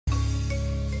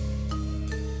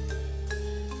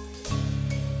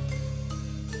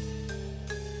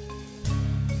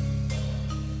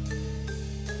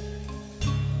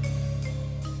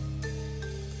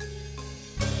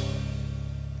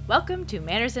Welcome to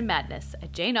Manners and Madness, a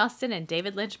Jane Austen and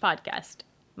David Lynch podcast.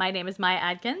 My name is Maya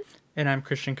Adkins. And I'm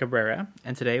Christian Cabrera,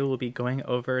 and today we'll be going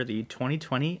over the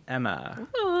 2020 Emma.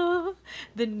 Ooh,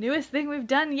 the newest thing we've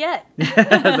done yet. It's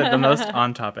like the most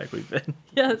on topic we've been.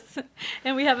 Yes,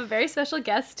 and we have a very special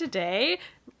guest today,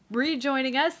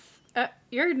 rejoining us.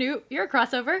 You're a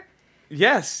crossover.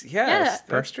 Yes. Yeah.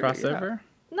 First crossover?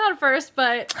 Not a first,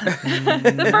 but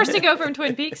the first to go from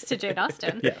Twin Peaks to Jane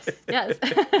Austen. Yes. Yes.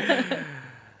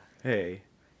 Hey.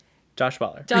 Josh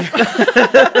Waller. Josh.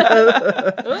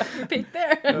 Oh, you peeked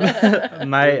there.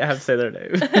 Might have to say their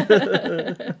name.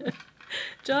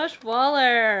 Josh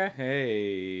Waller.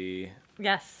 Hey.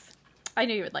 Yes. I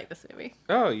knew you would like this movie.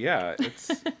 Oh yeah,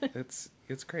 it's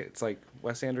great. It's like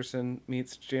Wes Anderson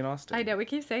meets Jane Austen. I know, we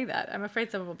keep saying that. I'm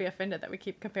afraid someone will be offended that we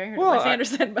keep comparing her to Well, Wes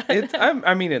Anderson. But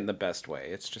I mean it in the best way.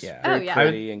 It's just Yeah. very Oh, yeah.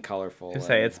 pretty and colorful. I'd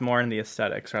say and- it's more in the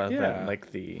aesthetics rather Yeah. than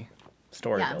like the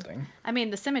story Yeah. building. I mean,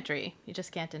 the symmetry, you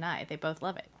just can't deny. They both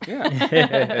love it. Yeah.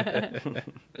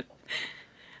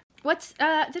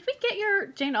 Did we get your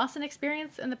Jane Austen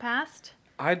experience in the past?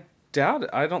 I doubt it.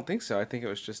 I don't think so. I think it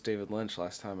was just David Lynch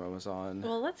last time I was on.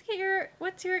 Well, let's get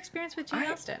what's your experience with Jane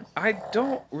Austen? I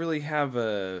don't really have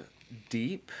a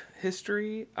deep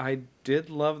history. I did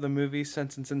love the movie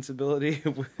Sense and Sensibility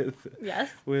Yes.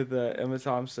 with Emma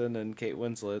Thompson and Kate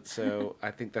Winslet. So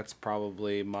I think that's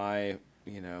probably my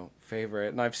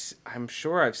favorite. And I'm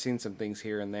sure I've seen some things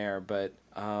here and there, but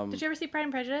Did you ever see Pride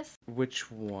and Prejudice?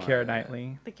 which one? Keira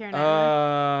Knightley. The Keira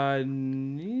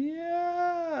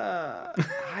Yeah.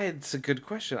 It's a good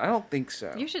question. I don't think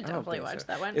so. You should I don't definitely think watch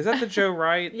that one. Is that the Joe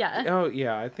Wright? Yeah. Oh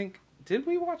yeah. I think. Did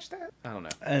we watch that? I don't know.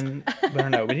 And I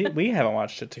don't know, we haven't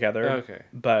watched it together. Okay.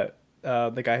 But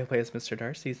the guy who plays Mr.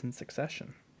 Darcy's in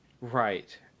Succession.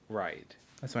 Right.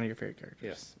 That's one of your favorite characters.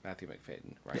 Yes, Matthew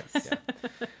McFadden. Right. Yeah.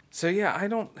 So yeah, I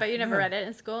don't. But you never read it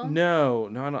in school? No,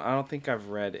 I don't think I've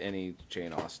read any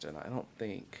Jane Austen. I don't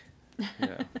think.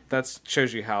 That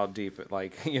shows you how deep it,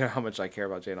 how much I care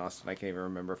about Jane Austen. I can't even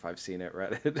remember if I've seen it,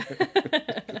 read it.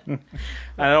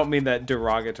 I don't mean that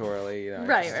derogatorily.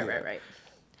 Right.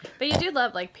 But you do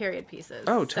love period pieces.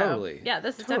 Oh, so, totally. yeah,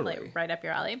 this is Totally. definitely right up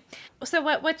your alley. So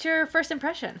what's your first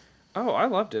impression? Oh, I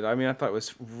loved it. I mean, I thought it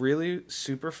was really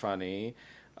super funny.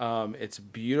 It's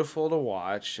beautiful to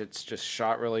watch. It's just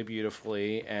shot really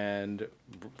beautifully and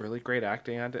really great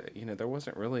acting. There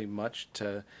wasn't really much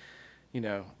to,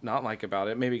 not like about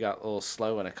it. Maybe got a little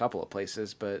slow in a couple of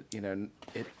places, but,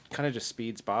 it kind of just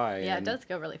speeds by. Yeah, it does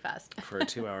go really fast. For a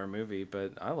 2-hour movie,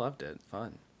 but I loved it.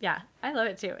 Fun. Yeah, I love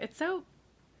it too. It's so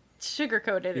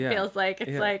sugar-coated, it Yeah. feels like.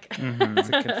 It's Yeah. like... It's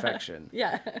a confection.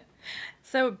 Yeah.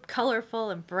 So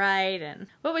colorful and bright. And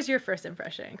what was your first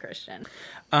impression, Christian?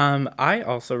 I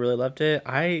also really loved it.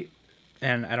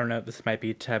 And I don't know if this might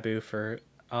be taboo for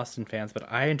Austen fans,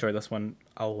 but I enjoyed this one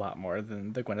a lot more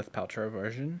than the Gwyneth Paltrow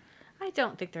version. I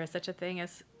don't think there is such a thing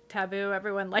as taboo.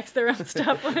 Everyone likes their own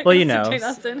stuff when it Well, comes to Jane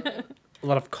Austen. A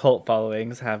lot of cult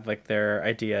followings have their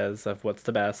ideas of what's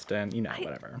the best and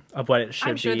whatever of what it should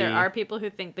be. I'm sure there are people who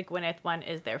think the Gwyneth one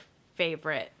is their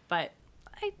favorite, but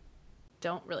I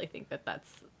don't really think that that's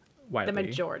widely. the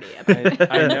majority of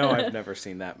it. I know I've never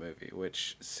seen that movie,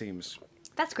 which seems...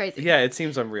 That's crazy. Yeah, it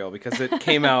seems unreal because it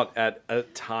came out at a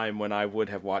time when I would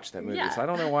have watched that movie. Yeah. So I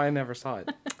don't know why I never saw it.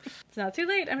 It's not too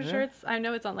late. I'm sure I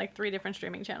know it's on 3 different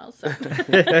streaming channels. So.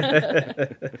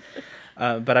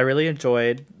 But I really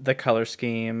enjoyed the color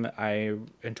scheme. I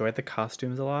enjoyed the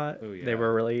costumes a lot. Oh, yeah. They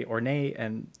were really ornate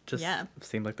and just Yeah.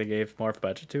 seemed like they gave more of a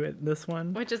budget to it in this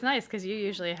one. Which is nice because you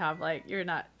usually have you're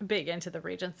not big into the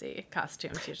Regency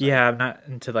costumes usually. Yeah, I'm not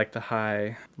into the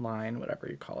high line, whatever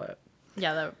you call it.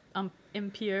 Yeah, the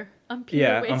Empire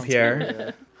Yeah, waist.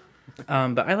 Empire.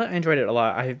 But I enjoyed it a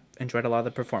lot. I enjoyed a lot of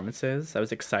the performances. I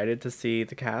was excited to see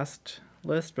the cast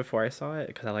list before I saw it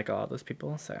because I like a lot of those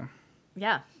people. So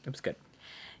Yeah. it was good.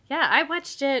 Yeah, I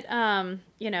watched it,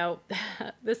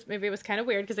 this movie was kind of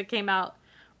weird because it came out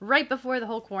right before the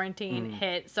whole quarantine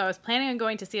hit. So I was planning on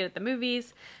going to see it at the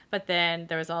movies, but then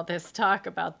there was all this talk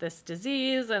about this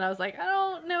disease, and I was like, I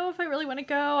don't know if I really want to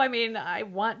go. I mean, I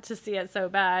want to see it so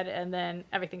bad, and then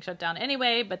everything shut down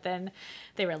anyway, but then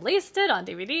they released it on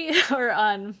DVD or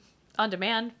on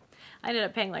demand. I ended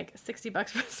up paying $60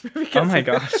 for this movie. Oh my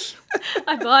gosh.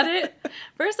 I bought it.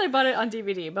 First, I bought it on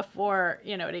DVD before,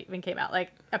 it even came out. I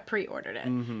pre-ordered it.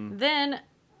 Mm-hmm. Then,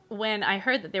 when I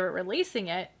heard that they were releasing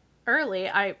it early,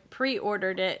 I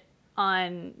pre-ordered it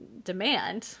on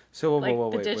demand. So The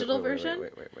wait, digital wait, version.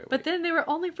 Wait. But then they were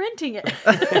only renting it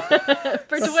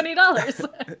for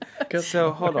 $20.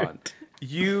 So hold on.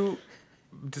 You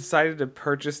decided to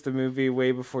purchase the movie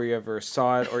way before you ever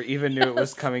saw it or even knew it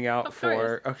was coming out of for.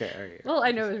 course. Okay, okay. Well,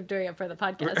 I knew I was doing it for the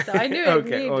podcast, so I knew I Okay,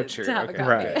 needed oh, true. to have Okay,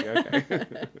 a copy.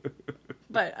 okay.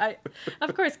 But I,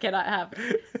 of course, cannot have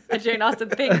a Jane Austen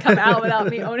thing come out without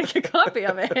me owning a copy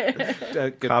of it.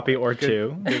 Good Copy point. or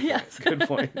two. Yes. Good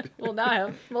point. Well, now I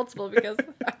have multiple because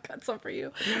I got some for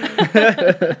you.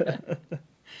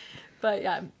 But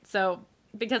yeah, so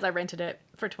because I rented it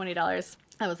for $20,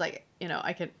 I was like,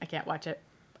 I can't watch it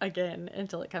again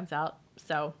until it comes out.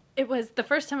 So it was the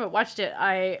first time I watched it.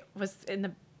 I was in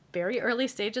the very early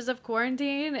stages of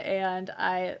quarantine, and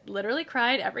I literally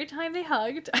cried every time they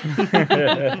hugged.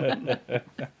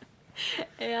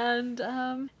 And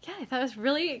yeah, I thought it was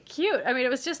really cute. I mean, it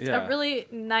was just Yeah. a really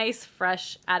nice,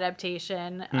 fresh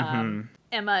adaptation.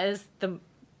 Emma is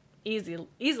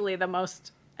easily the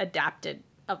most adapted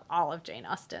of all of Jane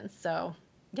Austen. So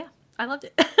yeah, I loved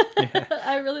it.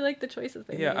 I really like the choices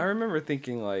they Yeah, made. I remember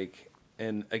thinking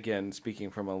and again,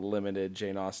 speaking from a limited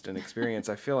Jane Austen experience,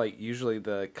 I feel like usually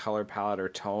the color palette or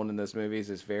tone in those movies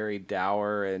is very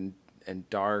dour and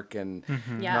dark and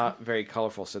Yeah. not very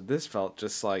colorful. So this felt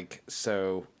just like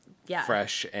so Yeah.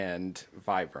 fresh and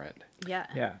vibrant. Yeah.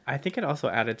 Yeah, I think it also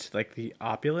added to like the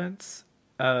opulence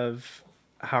of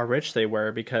how rich they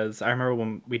were, because I remember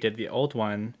when we did the old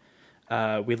one,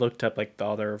 we looked up like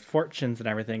all their fortunes and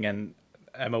everything, and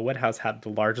Emma Woodhouse had the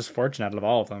largest fortune out of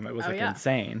all of them. It was Oh, yeah.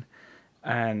 insane.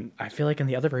 And I feel like in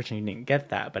the other version you didn't get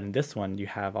that, but in this one you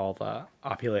have all the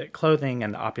opulent clothing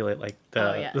and the opulent like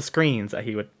Oh, yeah. the screens that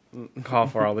he would call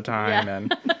for all the time. Yeah.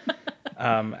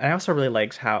 And I also really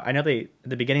liked how, I know at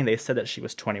the beginning they said that she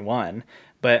was 21,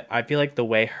 but I feel like the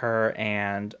way her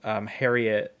and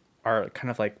Harriet are kind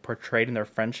of like portrayed in their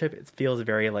friendship, it feels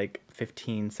very like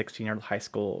 15, 16-year-old high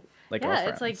school like Yeah,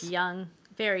 girlfriends. it's like young,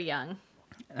 very young.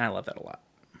 And I love that a lot.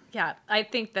 Yeah, I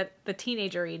think that the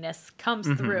teenageriness comes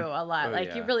through a lot. Oh, Like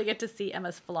you yeah. really get to see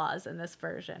Emma's flaws in this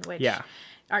version, which Yeah.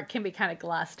 can be kind of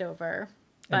glossed over.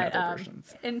 In But other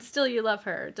versions. and still you love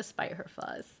her despite her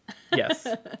flaws. Yes.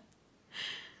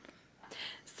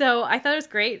 So I thought it was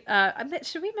great.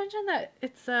 Should we mention that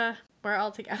it's we're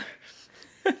all together?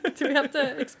 Do we have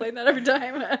to explain that every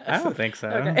time? I don't think so.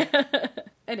 Okay.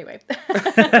 Anyway,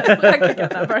 I could get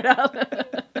that part out.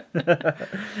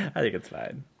 I think it's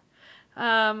fine.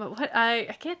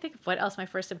 I can't think of what else my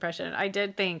first impression. I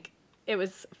did think it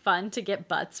was fun to get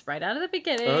butts right out of the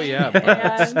beginning. Oh yeah,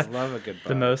 butts. And, Love a good butt.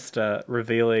 The most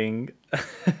revealing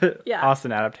Yeah.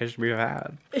 Austen adaptation we've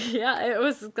had. yeah, it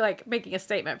was like making a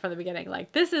statement from the beginning,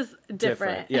 like this is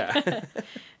different. Yeah.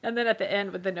 And then at the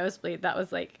end with the nosebleed, that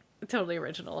was like totally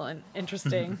original and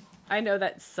interesting. I know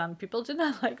that some people did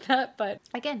not like that, but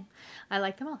again, I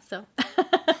like them all. So,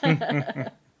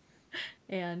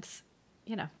 and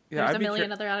Yeah, there's I'd a be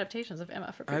million other adaptations of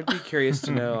Emma for people. I'd be curious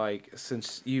to know, like,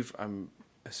 since I'm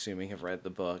assuming, have read the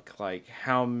book, like,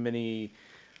 how many,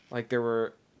 like, there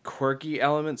were quirky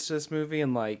elements to this movie,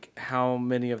 and, like, how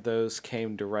many of those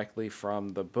came directly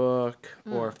from the book,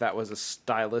 or if that was a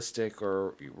stylistic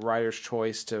or writer's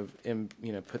choice to,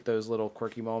 put those little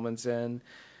quirky moments in.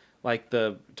 Like,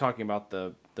 talking about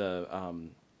what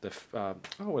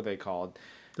are they called?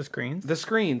 The screens? The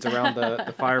screens around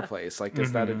the fireplace. Like,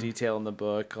 is that a detail in the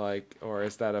book? Like, or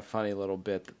is that a funny little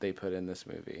bit that they put in this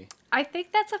movie? I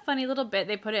think that's a funny little bit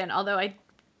they put in, although I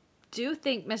do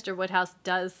think Mr. Woodhouse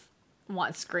does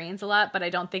want screens a lot, but I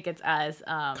don't think it's as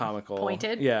Comical.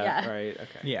 pointed. Yeah, right.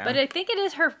 Okay. Yeah. But I think it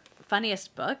is her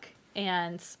funniest book,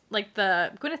 and like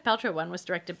the Gwyneth Paltrow one was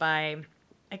directed by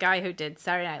a guy who did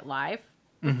Saturday Night Live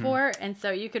before, and so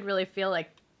you could really feel like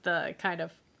the kind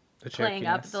of The playing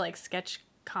up jerkiness. the like sketch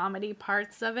comedy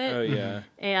parts of it. Oh yeah.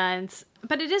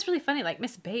 But it is really funny. Like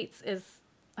Miss Bates is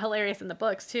hilarious in the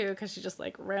books too, because she just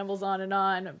like rambles on and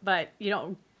on, but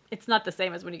it's not the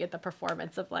same as when you get the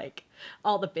performance of like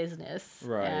all the business.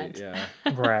 Right. And Yeah.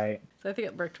 Right. so I think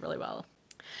it worked really well.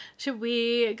 Should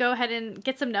we go ahead and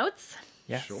get some notes?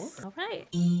 Yes. Sure. All right.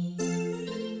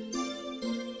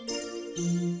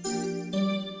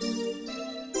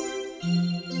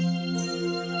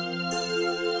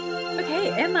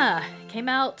 Okay, Emma came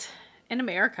out in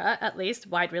America, at least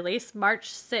wide release, March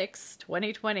 6,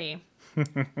 2020.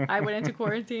 I went into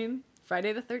quarantine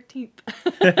Friday the 13th.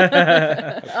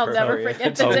 I'll never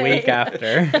forget the A day. week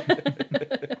after.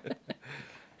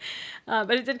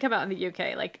 But it did come out in the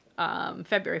UK, like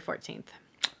February 14th,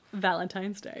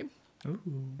 Valentine's Day. Ooh.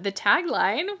 The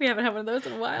tagline, we haven't had one of those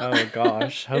in a while. Oh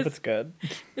gosh. Hope It's- it's good.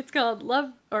 It's called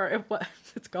Love,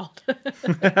 it's called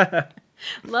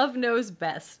Love Knows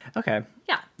Best. Okay.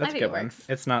 Yeah, That's I a think good it one. works.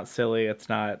 It's not silly. It's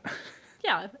not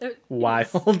Yeah.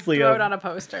 wildly Throw it on a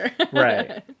poster.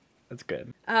 right. That's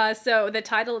good. So the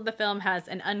title of the film has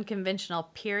an unconventional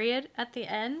period at the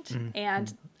end,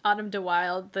 and Autumn de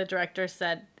Wilde, the director,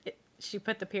 said she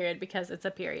put the period because it's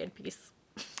a period piece.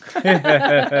 Good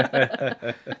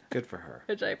for her.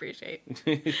 Which I appreciate.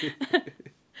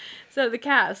 So the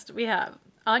cast, we have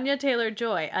Anya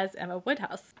Taylor-Joy as Emma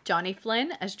Woodhouse, Johnny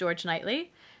Flynn as George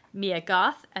Knightley, Mia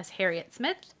Goth as Harriet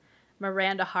Smith,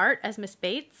 Miranda Hart as Miss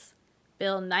Bates,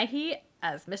 Bill Nighy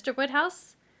as Mr.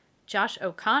 Woodhouse, Josh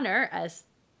O'Connor as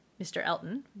Mr.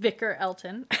 Elton, Vicar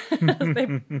Elton, as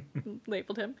they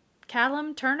labeled him,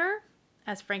 Callum Turner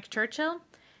as Frank Churchill,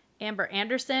 Amber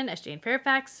Anderson as Jane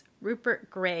Fairfax, Rupert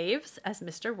Graves as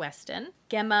Mr. Weston,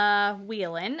 Gemma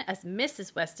Whelan as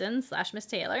Mrs. Weston / Miss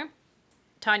Taylor,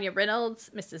 Tanya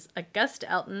Reynolds, Mrs. Augusta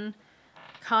Elton,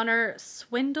 Connor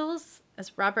Swindles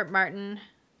as Robert Martin,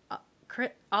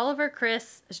 Oliver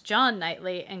Chris as John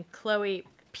Knightley, and Chloe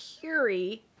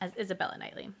Puri as Isabella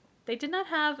Knightley. They did not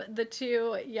have the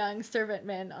two young servant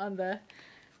men on the...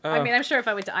 I mean, I'm sure if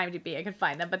I went to IMDb, I could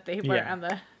find them, but they weren't on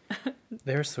the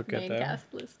They're so good, main though.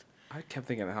 cast list. I kept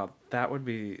thinking how that would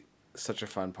be such a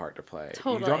fun part to play.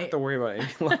 Totally. You don't have to worry about any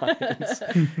lines,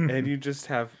 and you just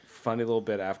have funny little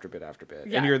bit after bit after bit,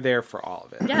 Yeah. and you're there for all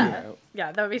of it. Yeah, you know?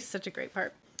 yeah, that would be such a great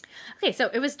part. Okay, so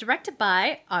it was directed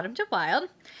by Autumn de Wilde.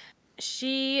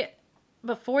 She,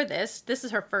 before this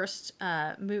is her first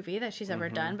movie that she's ever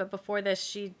done, but before this,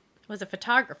 she was a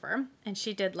photographer, and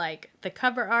she did, like, the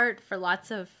cover art for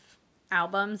lots of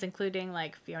albums, including,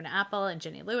 like, Fiona Apple and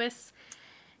Jenny Lewis.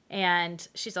 And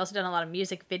she's also done a lot of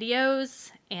music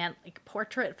videos and like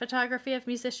portrait photography of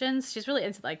musicians. She's really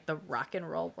into like the rock and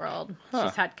roll world. Huh.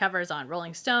 She's had covers on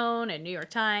Rolling Stone and New York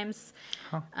Times.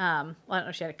 Huh. Well, I don't know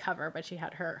if she had a cover, but she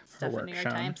had her stuff in work New York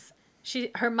shown. Times.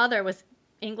 Her mother was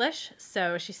English,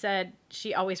 so she said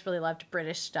she always really loved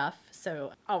British stuff.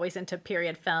 So always into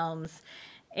period films.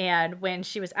 And when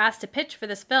she was asked to pitch for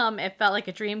this film, it felt like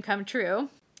a dream come true.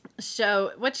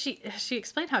 So what she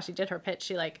explained how she did her pitch.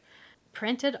 She like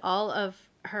printed all of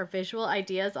her visual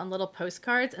ideas on little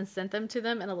postcards and sent them to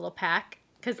them in a little pack,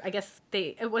 because I guess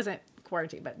it wasn't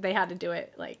quarantine, but they had to do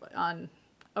it like on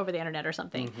over the internet or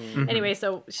something. Anyway,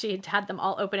 so she had them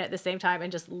all open at the same time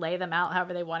and just lay them out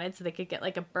however they wanted, so they could get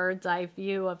like a bird's eye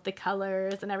view of the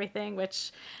colors and everything,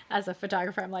 which as a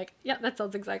photographer I'm like, yeah, that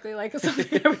sounds exactly like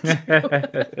something I would do.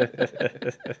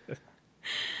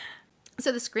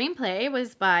 So the screenplay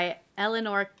was by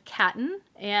Eleanor Catton,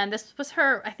 and I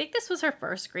think this was her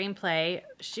first screenplay.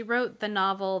 She wrote the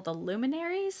novel The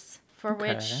Luminaries, for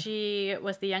which she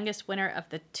was the youngest winner of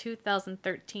the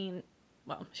 2013,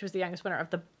 she was the youngest winner of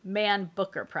the Man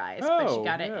Booker Prize, but she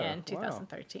got it in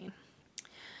 2013. Wow.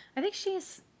 I think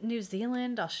she's New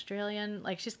Zealand, Australian,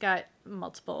 like she's got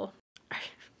multiple...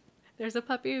 There's a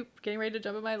puppy getting ready to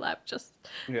jump in my lap, just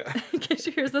in case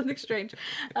you hear something strange.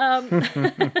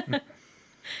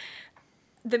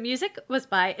 The music was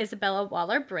by Isabella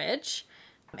Waller-Bridge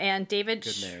and David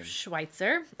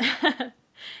Schweitzer.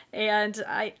 And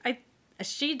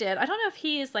she did, I don't know if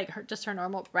he is like just her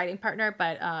normal writing partner,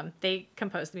 but they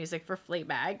composed the music for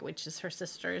Fleabag, which is her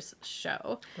sister's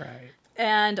show. Right.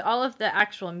 And all of the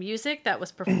actual music that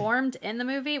was performed in the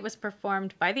movie was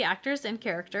performed by the actors in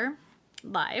character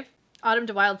live. Autumn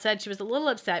de Wilde said she was a little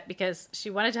upset because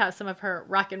she wanted to have some of her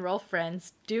rock and roll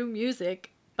friends do music,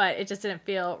 but it just didn't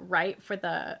feel right for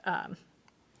the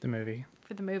movie.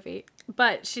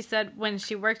 But she said when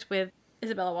she worked with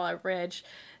Isabella Waller-Bridge,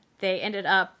 they ended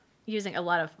up using a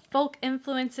lot of folk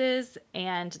influences,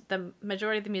 and the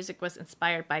majority of the music was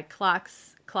inspired by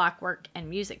clocks, clockwork, and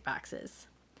music boxes.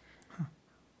 Huh.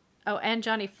 Oh, and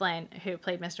Johnny Flynn, who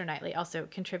played Mr. Knightley, also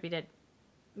contributed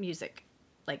music.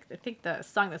 Like, I think the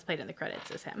song that's played in the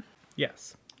credits is him.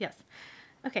 Yes.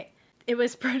 Okay.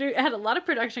 It had a lot of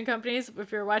production companies.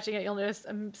 If you're watching it, you'll notice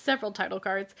several title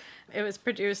cards. It was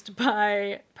produced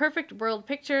by Perfect World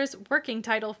Pictures, Working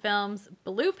Title Films,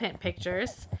 Blueprint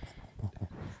Pictures.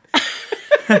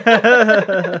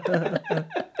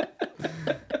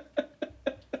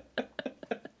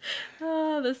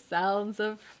 Oh, the sounds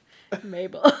of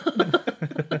Mabel.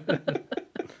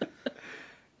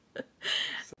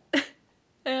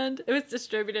 And it was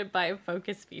distributed by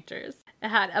Focus Features. It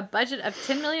had a budget of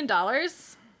 $10 million.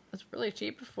 It's really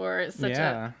cheap for such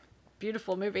a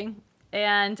beautiful movie.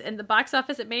 And in the box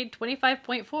office, it made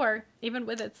 25.4, even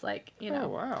with its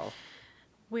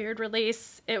weird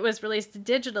release. It was released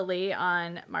digitally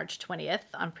on March 20th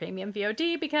on premium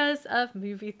VOD because of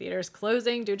movie theaters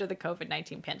closing due to the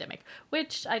COVID-19 pandemic,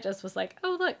 which I just was like,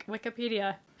 oh, look,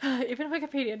 Wikipedia. Even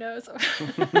Wikipedia knows.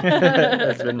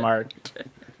 It's been marked.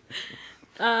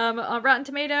 On Rotten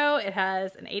Tomato, it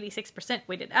has an 86%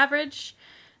 weighted average.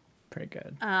 Pretty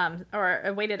good. Or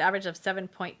a weighted average of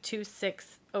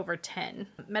 7.26 over 10.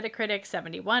 Metacritic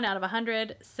 71 out of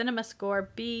 100. Cinema score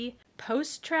B.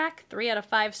 Post track 3 out of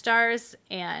 5 stars,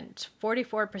 and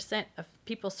 44% of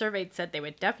people surveyed said they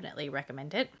would definitely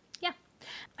recommend it. Yeah,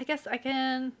 I guess I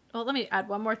can. Well, let me add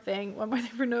one more thing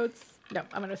for notes. No,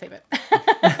 I'm gonna save it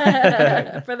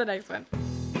for the next one.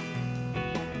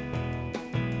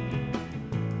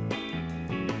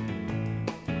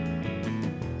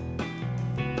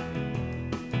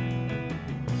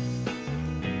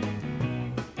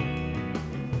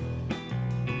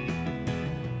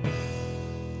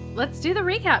 Let's do the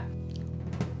recap.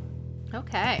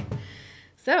 Okay.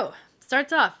 So,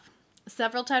 starts off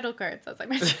several title cards, as I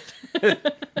mentioned.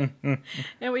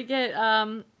 And we get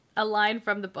a line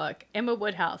from the book. Emma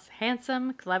Woodhouse,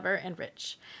 handsome, clever, and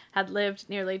rich, had lived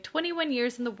nearly 21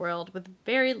 years in the world with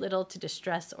very little to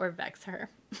distress or vex her.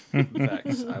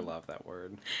 Vex. I love that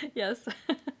word. Yes.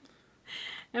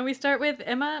 And we start with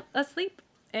Emma asleep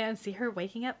and see her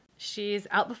waking up. She's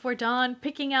out before dawn,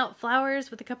 picking out flowers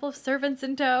with a couple of servants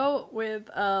in tow with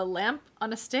a lamp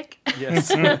on a stick. Yes.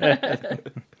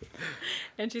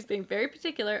 And she's being very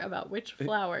particular about which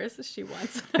flowers she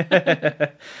wants.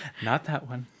 Not that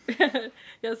one.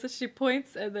 Yeah, so she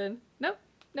points and then, nope.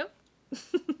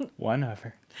 One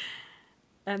over.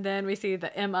 And then we see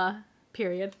the Emma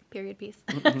period piece.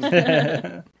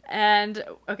 And,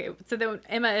 okay, so then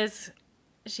Emma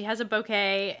she has a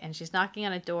bouquet and she's knocking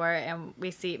on a door, and we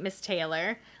see Miss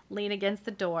Taylor lean against the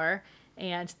door,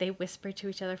 and they whisper to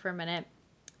each other for a minute,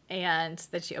 and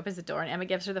then she opens the door and Emma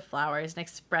gives her the flowers and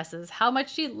expresses how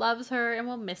much she loves her and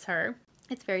will miss her.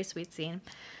 It's a very sweet scene,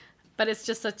 but it's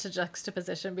just such a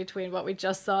juxtaposition between what we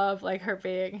just saw of like her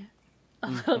being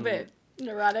a little bit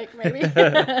neurotic, maybe.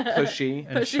 Pushy.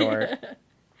 And short.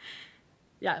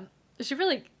 Yeah, she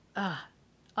really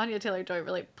Anya Taylor-Joy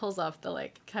really pulls off the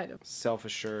like kind of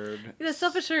Self-assured. the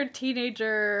self-assured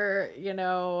teenager,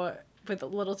 with a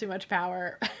little too much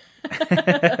power.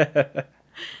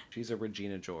 She's a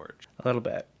Regina George. A little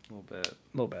bit. A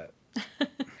little bit.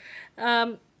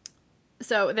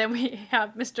 So then we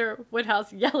have Mr.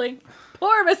 Woodhouse yelling,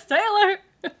 "Poor Miss Taylor!"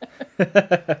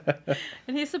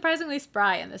 And he's surprisingly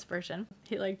spry in this version.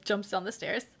 He like jumps down the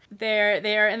stairs.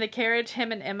 They are in the carriage,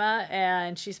 him and Emma,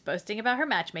 and she's boasting about her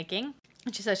matchmaking.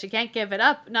 And she says she can't give it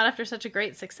up, not after such a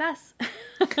great success.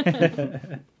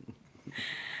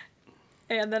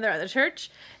 And then they're at the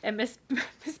church, and Miss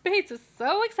Bates is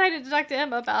so excited to talk to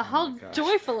Emma about how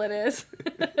joyful it is.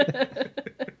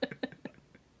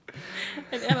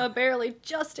 And Emma barely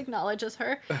just acknowledges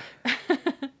her.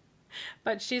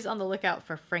 But she's on the lookout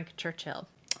for Frank Churchill.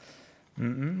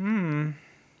 Mm-mm.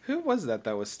 Who was that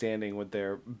was standing with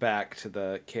their back to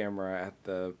the camera at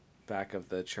the back of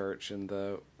the church and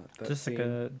just scene? like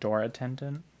a door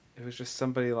attendant. It was just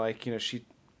somebody like, she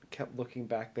kept looking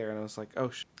back there, and I was like,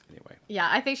 oh, anyway. Yeah,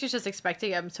 I think she's just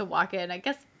expecting him to walk in. I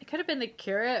guess it could have been the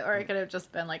curate, or it could have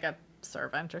just been like a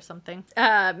servant or something.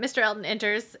 Mr. Elton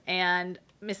enters, and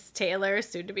Miss Taylor,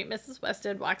 soon to be Mrs.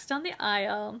 Weston, walks down the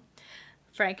aisle.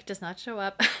 Frank does not show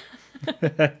up.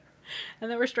 And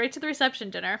then we're straight to the reception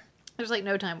dinner. There's like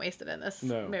no time wasted in this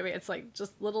movie. It's like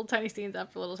just little tiny scenes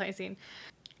after little tiny scene.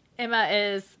 Emma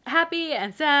is happy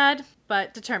and sad,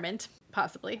 but determined,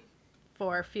 possibly,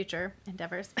 for future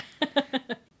endeavors.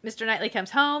 Mr. Knightley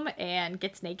comes home and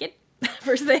gets naked.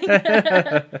 First thing.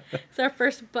 It's our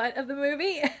first butt of the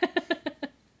movie.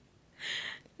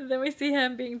 And then we see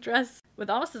him being dressed with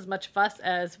almost as much fuss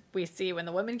as we see when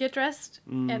the women get dressed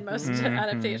in most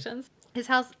adaptations. His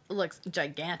house looks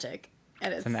gigantic.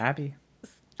 And It's an abbey.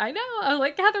 I know. I was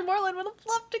like, Catherine Morland would have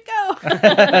loved to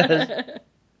go.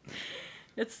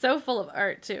 It's so full of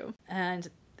art, too. And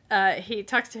he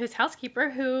talks to his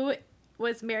housekeeper, who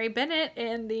was Mary Bennett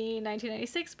in the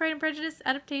 1996 Pride and Prejudice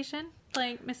adaptation,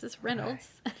 playing Mrs.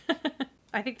 Reynolds.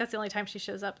 I think that's the only time she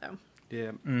shows up, though.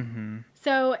 Yeah. Mm-hmm.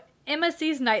 So Emma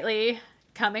sees Knightley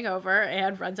coming over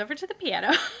and runs over to the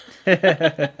piano.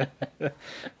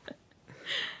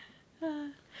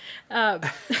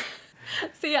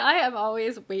 See, I am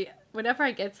always whenever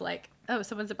I get to like, oh,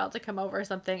 someone's about to come over or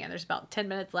something, and there's about 10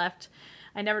 minutes left.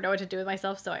 I never know what to do with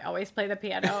myself, so I always play the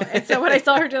piano. And so when I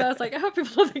saw her do that, I was like, I hope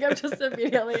people don't think I'm just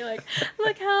immediately like,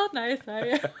 look how nice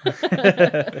I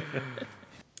am.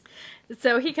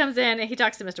 So he comes in and he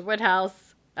talks to Mr.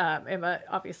 Woodhouse. Emma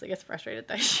obviously gets frustrated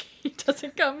that she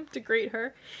doesn't come to greet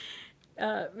her.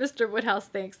 Mr. Woodhouse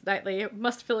thinks Knightley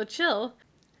must feel a chill.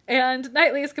 And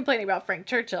Knightley is complaining about Frank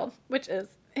Churchill, which is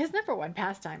his number one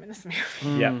pastime in this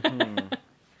movie. Yeah.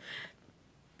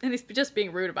 And he's just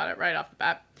being rude about it right off the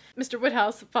bat. Mr.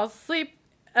 Woodhouse falls asleep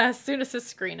as soon as his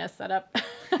screen is set up.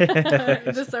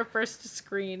 This is our first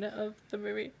screen of the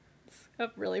movie. It's a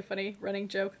really funny running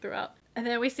joke throughout. And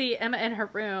then we see Emma in her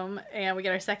room, and we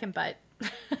get our second butt.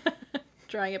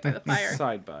 Drying it by the fire.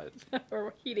 Side butt.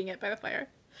 Or heating it by the fire.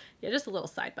 Yeah, just a little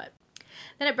side butt.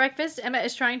 Then at breakfast, Emma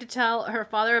is trying to tell her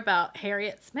father about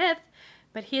Harriet Smith,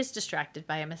 but he is distracted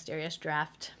by a mysterious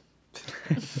draft.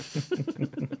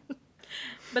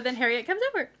 But then Harriet comes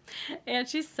over, and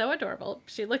she's so adorable.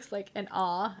 She looks like in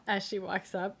awe as she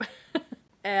walks up.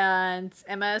 And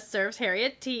Emma serves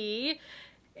Harriet tea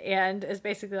and is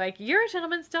basically like, "You're a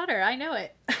gentleman's daughter. I know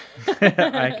it."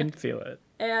 I can feel it.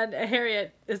 And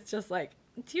Harriet is just like,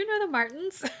 "Do you know the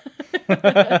Martins?"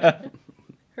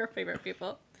 Her favorite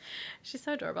people. She's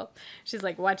so adorable. She's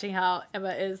like watching how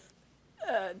Emma is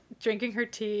drinking her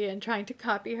tea and trying to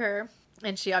copy her.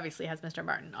 And she obviously has Mr.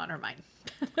 Martin on her mind.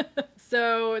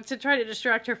 So to try to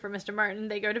distract her from Mr. Martin,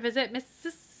 they go to visit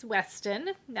Mrs.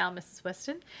 Weston, now Mrs.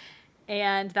 Weston.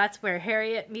 And that's where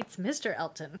Harriet meets Mr.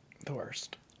 Elton. The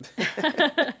worst.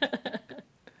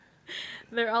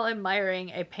 They're all admiring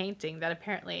a painting that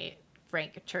apparently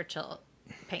Frank Churchill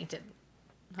painted.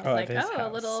 I was like, his a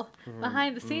house. little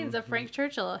behind the scenes of Frank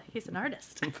Churchill. He's an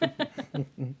artist.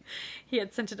 He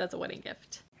had sent it as a wedding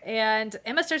gift. And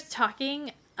Emma starts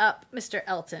talking up Mr.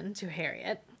 Elton to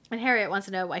Harriet. And Harriet wants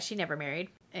to know why she never married.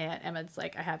 And Emma's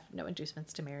like, "I have no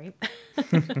inducements to marry."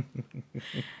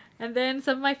 And then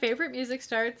some of my favorite music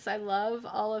starts. I love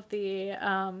all of the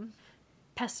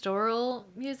pastoral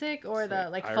music or the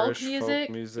like folk Irish music.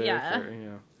 Yeah. Or, you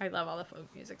know. I love all the folk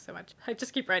music so much. I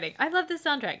just keep writing. I love this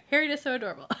soundtrack. Harriet is so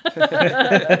adorable.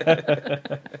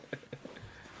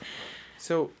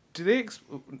 So, do they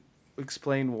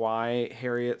explain why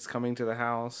Harriet's coming to the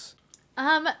house?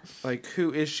 Like,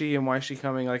 who is she and why is she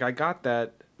coming? Like, I got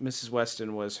that Mrs.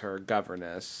 Weston was her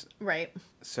governess. Right.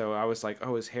 So I was like,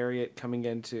 oh, is Harriet coming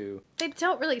into... They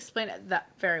don't really explain it that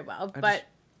very well, but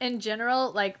in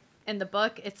general, like in the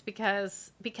book, it's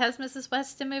because Mrs.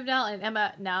 Weston moved out and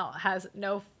Emma now has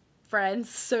no friends,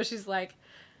 so she's like,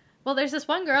 "Well, there's this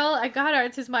one girl at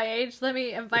Goddard's who's my age. Let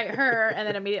me invite her," and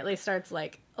then immediately starts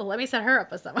like, "Oh, let me set her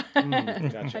up with someone.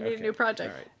 Gotcha, I need a new project."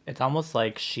 All right. It's almost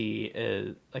like she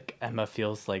is like Emma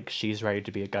feels like she's ready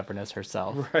to be a governess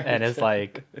herself, Right. and is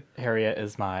like, Harriet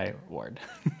is my ward.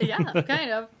 Yeah,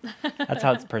 kind of. That's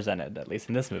how it's presented, at least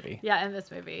in this movie. Yeah, in this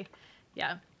movie.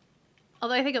 Yeah.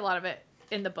 Although I think a lot of it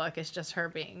in the book is just her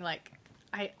being like,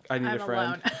 I need I'm a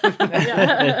friend. alone.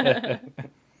 Yeah.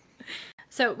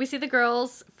 So we see the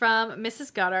girls from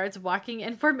Mrs. Goddard's walking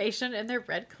in formation in their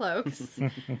red cloaks.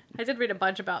 I did read a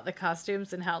bunch about the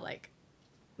costumes and how like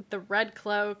the red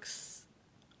cloaks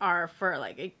are for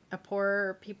like a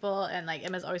poorer people, and like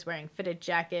Emma's always wearing fitted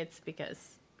jackets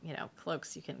because, you know,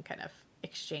 cloaks you can kind of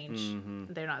exchange.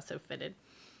 They're not so fitted.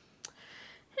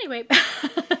 Anyway.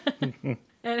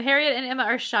 And Harriet and Emma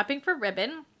are shopping for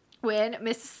ribbon when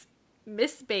Miss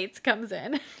Bates comes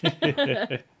in.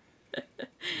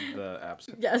 The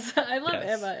absent. Yes, I love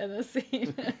Yes. Emma in this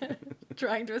scene.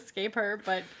 Trying to escape her,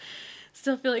 but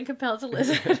still feeling compelled to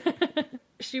listen.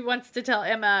 She wants to tell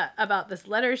Emma about this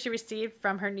letter she received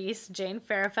from her niece, Jane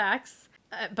Fairfax.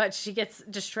 But she gets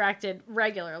distracted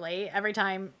regularly. Every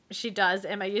time she does,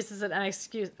 Emma uses it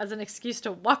as an excuse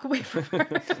to walk away from her.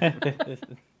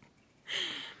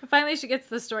 Finally, she gets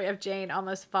the story of Jane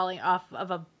almost falling off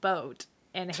of a boat.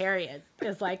 And Harriet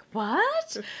is like,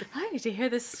 "What? I need to hear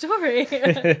this story.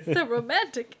 It's so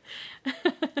romantic."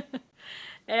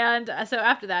 And so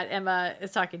after that, Emma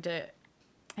is talking to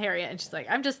Harriet, and she's like,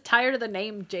 "I'm just tired of the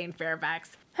name Jane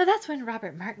Fairfax." And that's when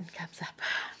Robert Martin comes up.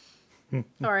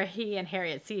 Or he and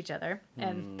Harriet see each other,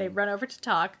 and they run over to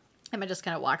talk. Emma just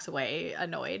kind of walks away,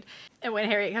 annoyed. And when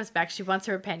Harriet comes back, she wants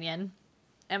her opinion.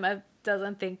 Emma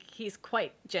doesn't think he's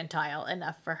quite gentile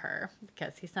enough for her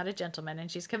because he's not a gentleman,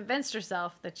 and she's convinced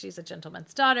herself that she's a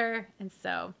gentleman's daughter. And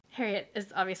so Harriet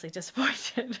is obviously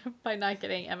disappointed by not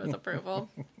getting Emma's approval.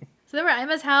 So then we're at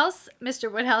Emma's house. Mr.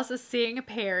 Woodhouse is seeing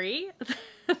Perry,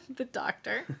 the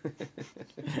doctor.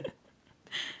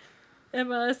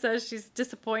 Emma says she's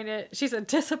disappointed. She's a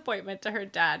disappointment to her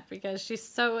dad because she's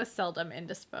so seldom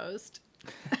indisposed.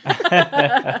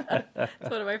 It's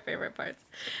one of my favorite parts.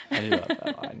 I do love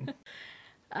that line.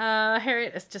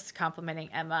 Harriet is just complimenting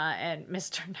Emma, and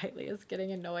Mr. Knightley is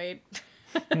getting annoyed.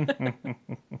 This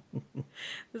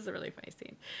is a really funny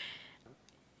scene.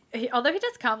 Although he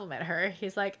does compliment her,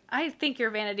 he's like, "I think your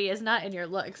vanity is not in your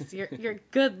looks. You're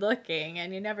good looking,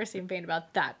 and you never seem vain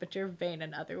about that, but you're vain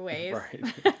in other ways."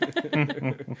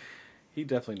 Right. He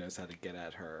definitely knows how to get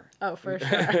at her. Oh, for sure.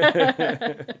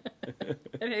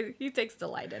 And he takes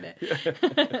delight in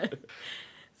it.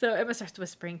 So Emma starts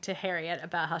whispering to Harriet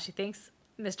about how she thinks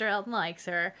Mr. Elton likes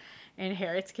her, and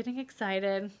Harriet's getting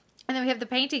excited. And then we have the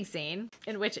painting scene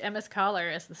in which Emma's collar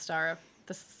is the star of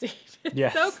the scene. It's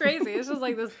Yes. so crazy. It's just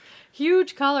like this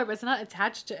huge collar, but it's not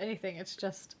attached to anything. It's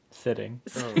just... Sitting.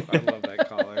 Oh, I love that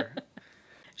collar.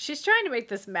 She's trying to make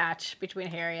this match between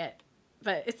Harriet,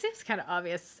 but it seems kind of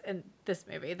obvious in this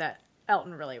movie that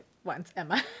Elton really wants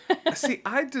Emma. See,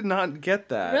 I did not get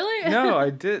that. Really? No, I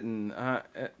didn't.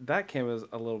 That came as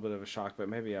a little bit of a shock, but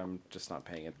maybe I'm just not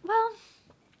paying it. Well,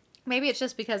 maybe it's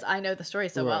just because I know the story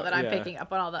so well Right, that I'm yeah. picking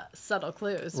up on all the subtle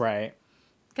clues. Right.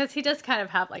 Because he does kind of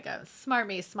have like a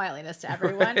smarmy smiliness to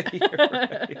everyone. You're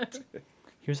right.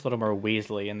 He was a little more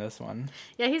Weasley in this one.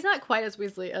 Yeah, he's not quite as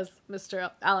Weasley as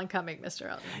Alan Cumming, Mr.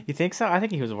 Elton. You think so? I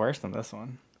think he was worse than this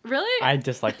one. Really? I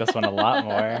dislike this one a lot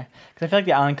more. Because I feel like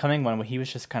the Alan Cumming one, he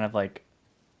was just kind of like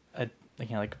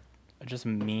just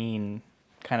mean,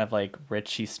 kind of like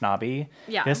richy snobby.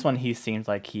 Yeah. This one, he seemed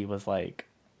like he was like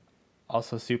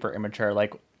also super immature.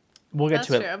 Like, we'll get That's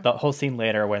to it. true. The whole scene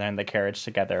later when they're in the carriage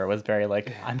together was very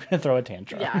like, I'm going to throw a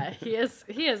tantrum. Yeah, he is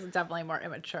definitely more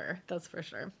immature, that's for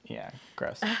sure. Yeah,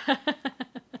 gross.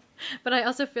 But I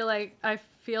also feel like I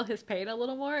feel his pain a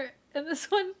little more in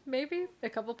this one, maybe a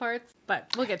couple parts, but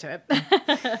we'll get to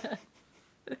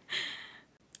it.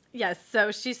 Yes,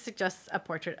 so she suggests a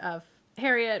portrait of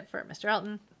Harriet for Mr.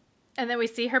 Elton. And then we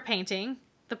see her painting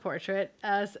the portrait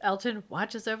as Elton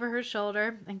watches over her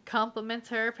shoulder and compliments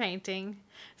her painting,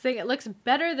 saying it looks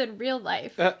better than real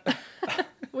life.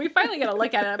 We finally get a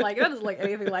look at it. I'm like, that doesn't look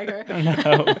anything like her.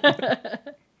 No.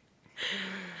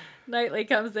 Knightley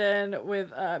comes in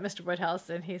with Mr. Woodhouse,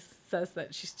 and he says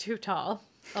that she's too tall.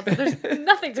 Although there's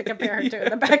nothing to compare her to in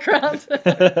the background.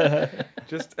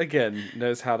 Just, again,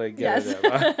 knows how to get Yes. it,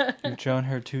 Emma. You've drawn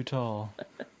her too tall.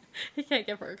 He can't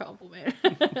give her a compliment.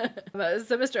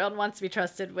 So Mr. Elton wants to be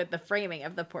trusted with the framing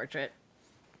of the portrait.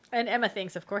 And Emma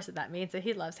thinks, of course, that means that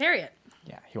he loves Harriet.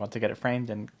 Yeah, he wants to get it framed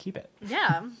and keep it.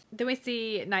 Yeah. Then we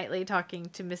see Knightley talking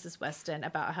to Mrs. Weston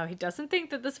about how he doesn't think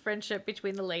that this friendship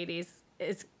between the ladies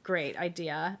is a great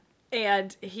idea.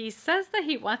 And he says that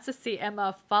he wants to see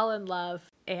Emma fall in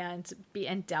love and be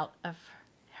in doubt of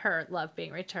her love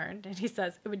being returned. And he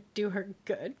says it would do her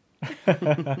good.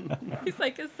 He's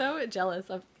like, is so jealous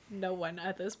of no one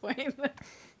at this point.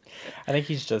 I think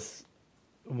he's just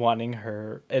wanting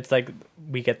her. It's like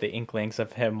we get the inklings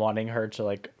of him wanting her to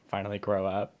like finally grow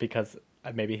up because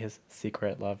maybe his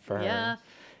secret love for her Yeah.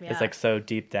 is like so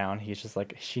deep down. He's just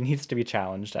like, she needs to be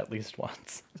challenged at least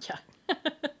once. Yeah.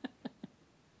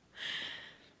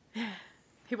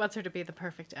 He wants her to be the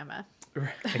perfect Emma.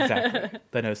 Exactly.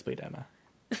 The nosebleed Emma.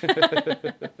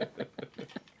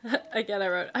 Again, I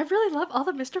wrote, I really love all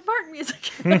the Mr. Martin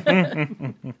music.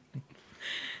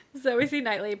 So we see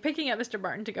Knightley picking up Mr.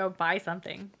 Martin to go buy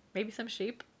something. Maybe some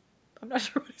sheep. I'm not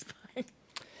sure what he's buying.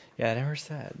 Yeah, I never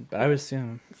said, but I would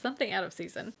assume. Something out of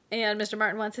season. And Mr.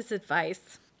 Martin wants his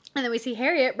advice. And then we see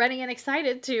Harriet running in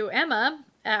excited to Emma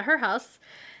at her house.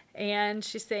 And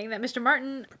she's saying that Mr.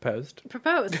 Martin Proposed.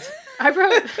 I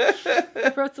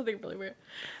wrote something really weird.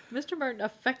 Mr. Martin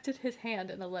affected his hand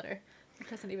in the letter. It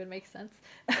doesn't even make sense.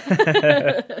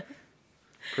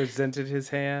 Presented his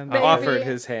hand. Maybe. Offered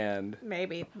his hand.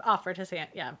 Maybe. Offered his hand,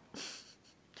 yeah.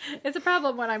 It's a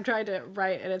problem when I'm trying to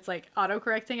write and it's like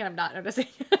auto-correcting and I'm not noticing.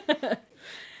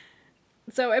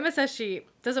 So Emma says she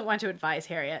doesn't want to advise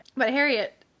Harriet. But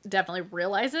Harriet definitely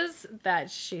realizes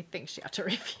that she thinks she ought to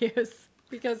refuse.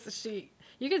 Because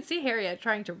you can see Harriet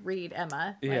trying to read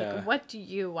Emma. Yeah. Like, what do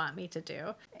you want me to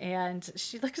do? And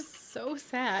she looks so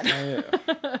sad.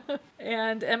 Yeah.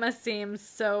 And Emma seems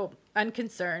so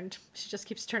unconcerned. She just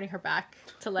keeps turning her back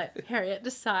to let Harriet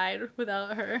decide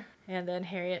without her. And then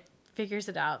Harriet figures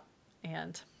it out.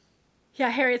 And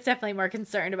yeah, Harriet's definitely more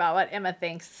concerned about what Emma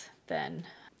thinks than...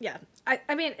 Yeah,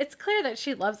 I mean, it's clear that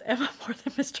she loves Emma more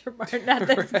than Mr. Martin at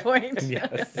this point.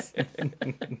 Yes.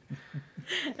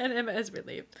 And Emma is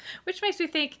relieved. Which makes me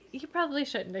think you probably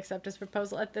shouldn't accept his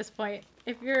proposal at this point.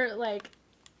 If you're like...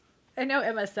 I know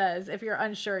Emma says if you're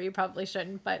unsure, you probably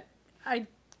shouldn't, but I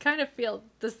kind of feel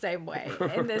the same way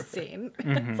in this scene.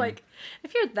 It's like,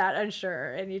 if you're that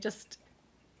unsure and you just,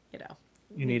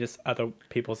 You need other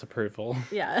people's approval.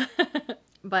 yeah.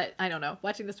 But I don't know.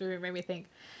 Watching this movie made me think,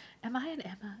 am I an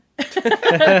Emma?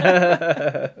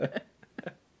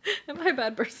 Am I a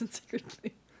bad person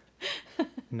secretly?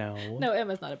 No. No,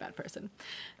 Emma's not a bad person.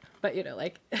 But,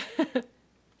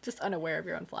 just unaware of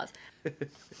your own flaws.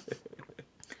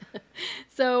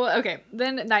 So, okay.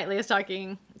 Then Knightley is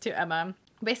talking to Emma,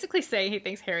 basically saying he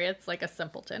thinks Harriet's like a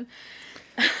simpleton.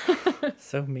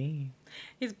 So mean.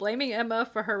 He's blaming Emma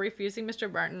for her refusing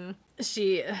Mr. Martin.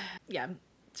 She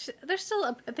they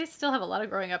still have a lot of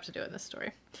growing up to do in this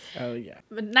story. Oh yeah.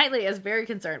 But Knightley is very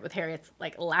concerned with Harriet's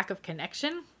like lack of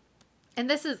connection, and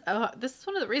this is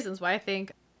one of the reasons why I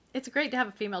think it's great to have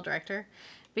a female director,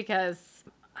 because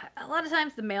a lot of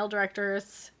times the male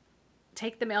directors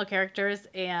take the male characters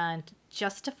and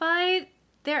justify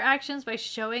their actions by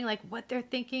showing like what they're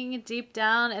thinking deep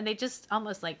down, and they just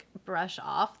almost like brush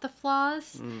off the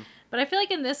flaws. But I feel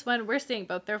like in this one we're seeing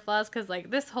both their flaws, because like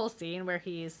this whole scene where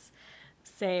he's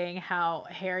saying how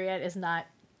Harriet is not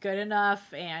good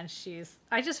enough, and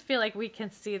I just feel like we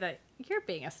can see that you're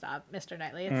being a snob, Mr.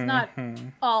 Knightley. It's not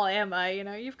all Emma,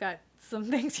 you've got some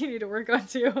things you need to work on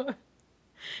too.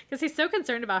 Because he's so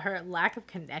concerned about her lack of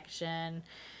connection.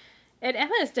 And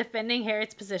Emma is defending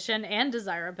Harriet's position and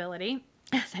desirability.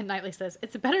 And Knightley says,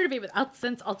 it's better to be without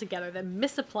sense altogether than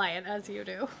misapply it as you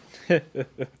do.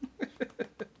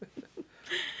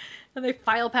 And they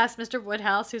file past Mr.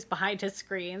 Woodhouse, who's behind his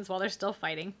screens while they're still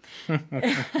fighting.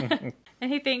 And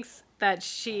he thinks that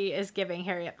she is giving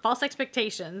Harriet false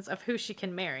expectations of who she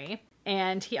can marry.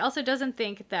 And he also doesn't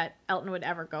think that Elton would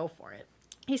ever go for it.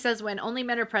 He says when only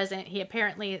men are present, he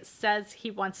apparently says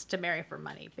he wants to marry for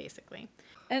money, basically.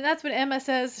 And that's when Emma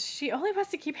says she only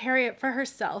wants to keep Harriet for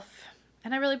herself.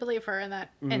 And I really believe her in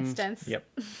that instance. Yep.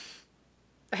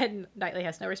 And Knightley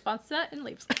has no response to that and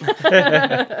leaves.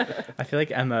 I feel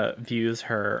like Emma views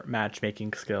her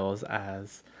matchmaking skills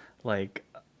as like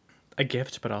a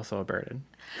gift, but also a burden.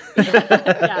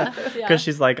 Yeah. Because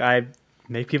she's like, I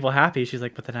make people happy. She's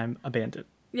like, but then I'm abandoned.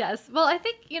 Yes. Well, I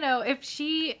think, if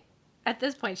she, at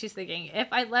this point, she's thinking, if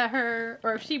I let her,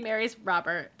 or if she marries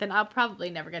Robert, then I'll probably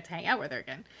never get to hang out with her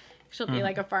again. She'll be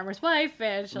like a farmer's wife,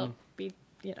 and she'll be,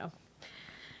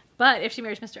 But if she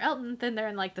marries Mr. Elton, then they're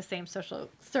in like the same social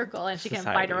circle, and she can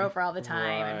invite her over all the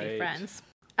time and be friends.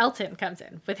 Elton comes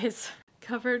in with his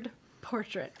covered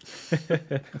portrait,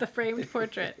 the framed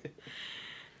portrait,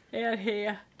 and he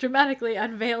dramatically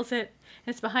unveils it.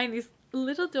 And it's behind these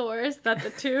little doors that the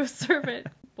two servant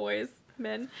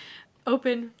men,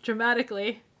 open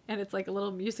dramatically, and it's like a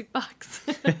little music box.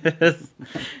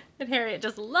 And Harriet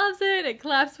just loves it and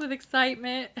claps with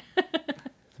excitement.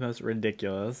 Most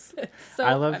ridiculous. It's so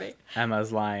I love funny.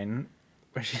 Emma's line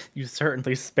where you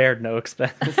certainly spared no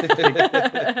expense.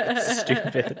 Like,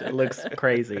 stupid. It looks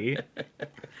crazy.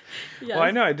 Yes. Well,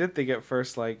 I know I did think at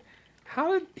first, like,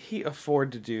 how did he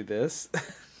afford to do this?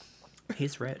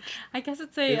 He's rich. I guess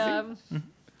it's Is a he?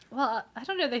 well, I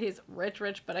don't know that he's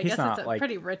rich, but I He's guess not, it's a like,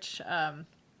 pretty rich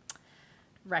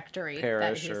rectory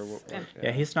Parish that he's or in.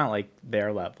 Yeah, he's not like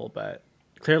their level, but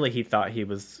clearly he thought he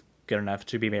was good enough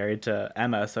to be married to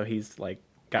Emma, so he's like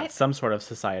got some sort of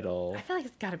societal. I feel like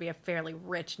it's got to be a fairly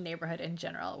rich neighborhood in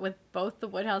general, with both the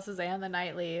Woodhouses and the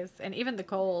Knightleys, and even the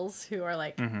Coles, who are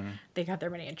like, they got their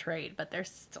money in trade, but they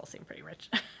still seem pretty rich.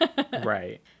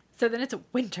 Right. So then it's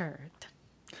winter.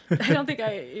 I don't think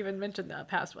I even mentioned the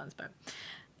past ones, but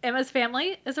Emma's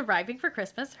family is arriving for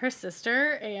Christmas. Her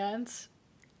sister and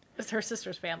it's her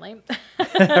sister's family.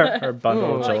 Her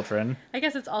bundle of Ooh. children. I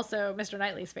guess it's also Mr.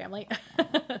 Knightley's family.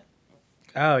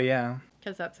 Oh yeah.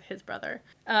 Because that's his brother.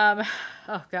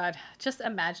 Oh God, just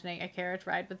imagining a carriage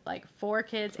ride with like 4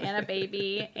 kids and a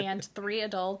baby and 3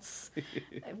 adults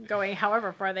going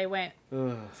however far they went.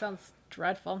 Sounds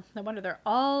dreadful. No wonder they're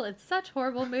all in such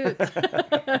horrible moods.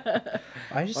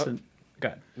 I just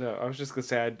good. No, I was just gonna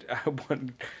say I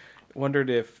wondered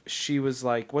if she was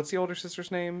like, what's the older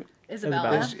sister's name?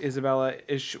 Isabella. Isabella,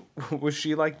 was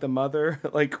she like the mother?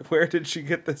 Like, where did she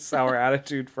get this sour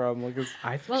attitude from? Like,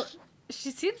 I think Well,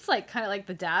 she seems like kind of like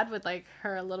the dad with like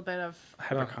her a little bit of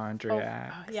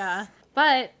hypochondriac. yeah.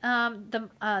 But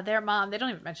their mom, they don't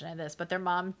even mention any of this, but their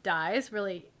mom dies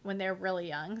really when they're really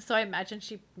young. So I imagine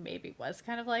she maybe was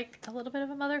kind of like a little bit of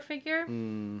a mother figure.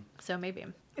 So maybe.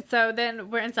 So then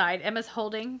we're inside. Emma's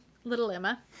holding little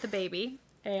Emma, the baby,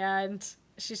 and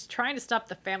she's trying to stop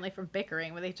the family from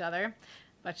bickering with each other,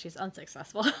 but she's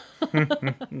unsuccessful.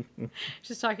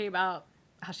 She's talking about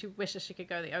how she wishes she could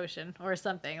go to the ocean or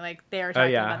something. Like they're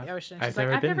talking about the ocean. She's like,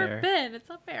 I've never been. It's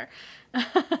not fair.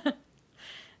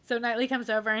 So Knightley comes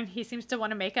over and he seems to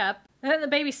want to make up. And then the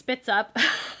baby spits up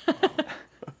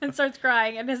and starts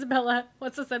crying. And Isabella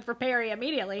wants to send for Perry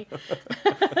immediately.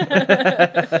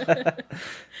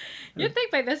 You'd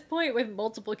think by this point with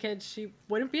multiple kids, she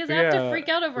wouldn't be as apt to freak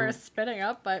out over a spitting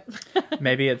up, but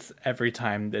Maybe it's every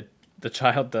time that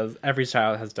every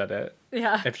child has done it.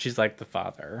 yeah. If she's like the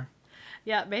father.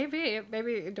 Yeah, maybe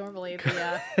normally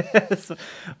the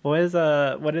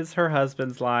What is her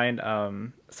husband's line?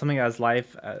 Something as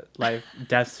life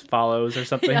death follows or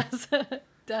something. yes.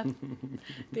 Death,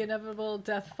 the inevitable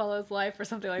death follows life, or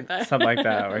something like that. Something like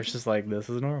that, where it's just like, this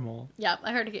is normal. Yeah,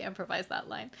 I heard he improvised that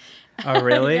line. Oh,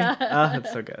 really? Yeah. Oh,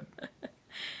 that's so good.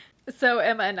 So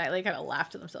Emma and Knightley kind of laugh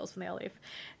to themselves when they all leave.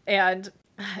 And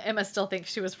Emma still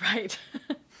thinks she was right.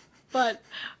 But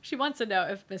she wants to know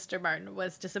if Mr. Martin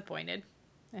was disappointed.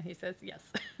 And he says yes.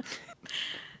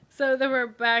 So then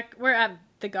we're at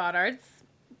the Goddards.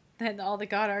 And all the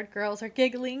Goddard girls are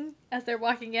giggling as they're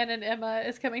walking in, and Emma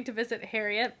is coming to visit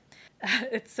Harriet.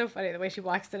 It's so funny the way she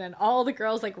walks in, and all the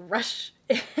girls like rush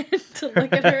in to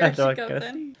look at her as she They're like, goes "Go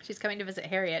in. She's coming to visit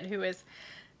Harriet, who is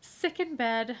sick in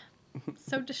bed,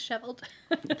 so disheveled.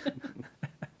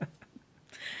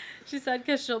 She said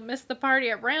because she'll miss the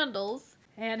party at Randall's,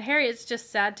 and Harriet's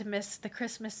just sad to miss the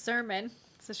Christmas sermon,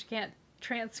 so she can't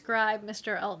transcribe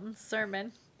Mr. Elton's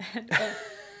sermon.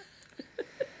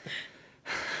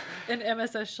 And Emma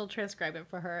says she'll transcribe it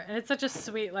for her. And it's such a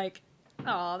sweet, like,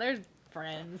 oh, they're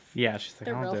friends. Yeah, she's like,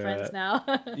 They're I'll real do friends it. now.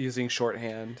 Using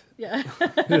shorthand. Yeah.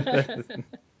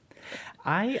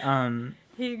 I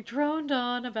He droned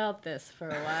on about this for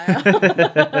a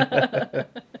while.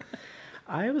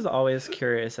 I was always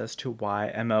curious as to why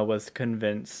Emma was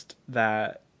convinced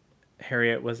that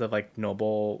Harriet was of like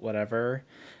noble whatever,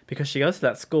 because she goes to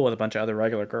that school with a bunch of other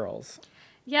regular girls.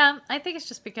 Yeah, I think it's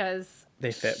just because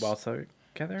They fit well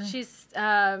together. she's,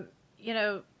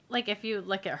 like if you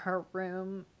look at her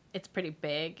room, it's pretty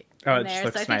big Oh, in it just there.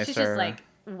 looks So I think she's just nicer. like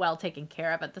well taken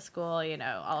care of at the school. You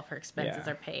know, all of her expenses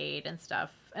Yeah. are paid and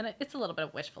stuff. And it's a little bit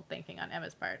of wishful thinking on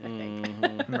Emma's part, I think.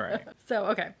 Right. So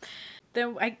okay,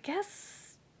 then I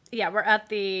guess we're at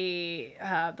the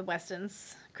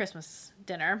Westons Christmas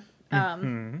dinner.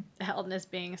 Elton is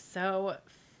being so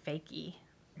fakey.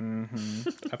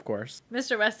 Of course.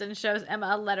 Mr. Weston shows Emma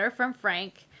a letter from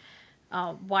Frank,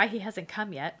 why he hasn't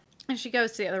come yet. And she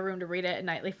goes to the other room to read it, and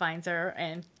Knightley finds her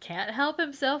and can't help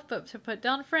himself but to put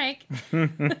down Frank.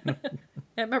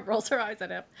 Emma rolls her eyes at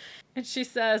him. And she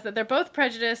says that they're both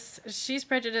prejudiced. She's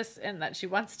prejudiced and that she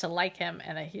wants to like him,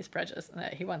 and that he's prejudiced and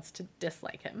that he wants to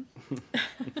dislike him.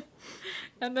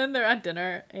 And then they're at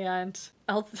dinner, and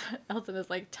Elton is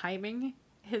like timing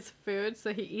his food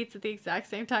so he eats at the exact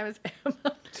same time as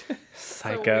Emma.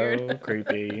 Psycho, weird.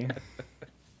 creepy.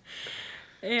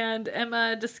 And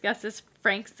Emma discusses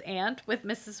Frank's aunt with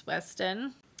Mrs.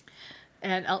 Weston.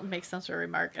 And Elton makes some sort of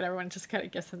remark, and everyone just kind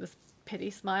of gives him this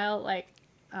pity smile, like,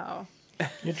 oh,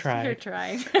 You try. you're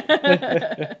trying.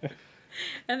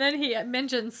 And then he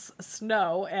mentions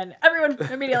snow, and everyone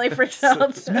immediately freaks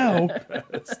out. No.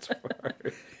 Best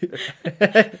part.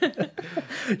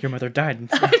 Your mother died in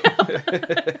snow.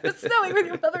 It's snowing when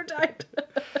your mother died.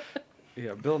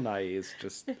 Yeah, Bill Nighy is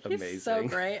just amazing. He's so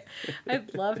great. I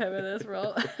love him in this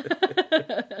role.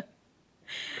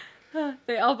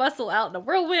 They all bustle out in a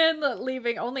whirlwind,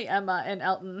 leaving only Emma and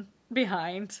Elton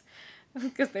behind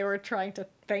because they were trying to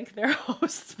thank their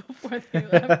hosts before they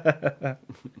left.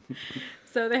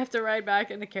 So they have to ride back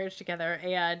in the carriage together,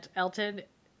 and Elton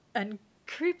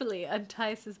creepily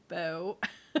unties his bow.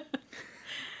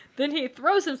 Then he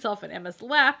throws himself in Emma's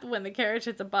lap when the carriage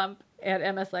hits a bump, and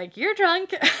Emma's like, "You're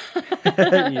drunk."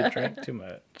 You drank too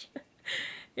much.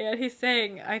 And he's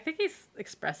saying, I think he's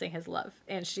expressing his love,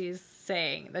 and she's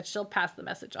saying that she'll pass the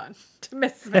message on to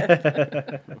Miss Smith.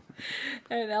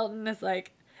 And Elton is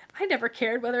like, I never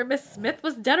cared whether Miss Smith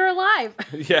was dead or alive.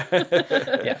 Yeah.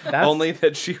 Yeah, that's, Only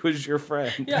that she was your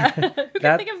friend. Yeah. Who can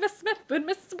That- think of Miss Smith when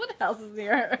Mrs. Woodhouse is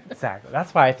near her? exactly.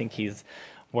 That's why I think he's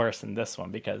worse in this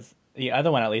one, because the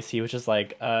other one, at least, he was just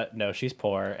like, no, she's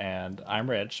poor and I'm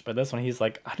rich. But this one, he's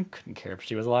like, I couldn't care if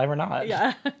she was alive or not.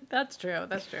 Yeah, that's true.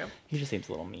 That's true. He just seems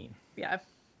a little mean. Yeah.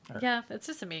 Yeah, it's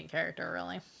just a mean character,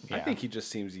 really. Yeah. I think he just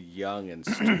seems young and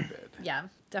stupid. Yeah,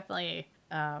 definitely.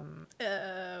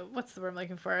 What's the word I'm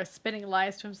looking for? Spinning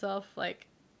lies to himself, like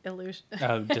illusion.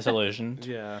 Disillusioned.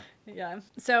 Yeah. Yeah.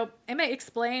 So Emma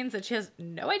explains that she has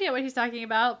no idea what he's talking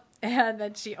about, and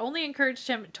that she only encouraged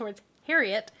him towards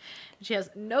Harriet. She has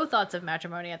no thoughts of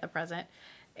matrimony at the present.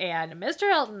 And Mr.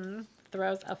 Elton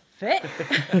throws a fit.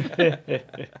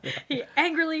 He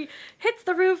angrily hits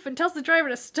the roof and tells the driver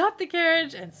to stop the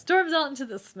carriage and storms out into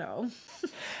the snow.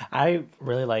 I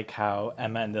really like how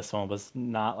Emma in this one was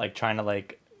not like trying to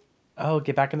like, oh,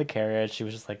 get back in the carriage. She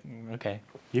was just like, okay,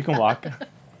 you can walk.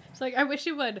 She's like, I wish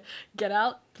you would. Get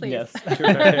out, please. Yes.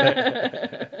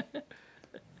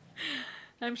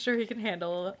 I'm sure he can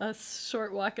handle a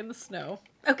short walk in the snow.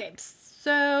 Okay,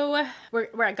 so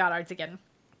we're at Goddard's again.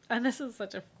 And this is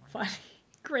such a funny,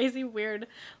 crazy, weird,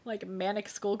 like manic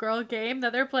schoolgirl game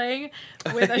that they're playing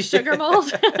with a sugar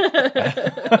mold.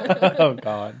 Oh,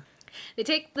 God. They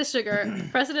take the sugar,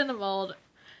 press it in the mold,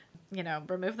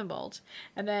 remove the mold.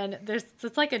 And then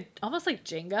it's like almost like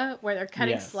Jenga, where they're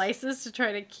cutting Yes. slices to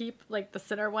try to keep like the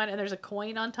center one, and there's a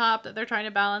coin on top that they're trying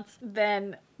to balance.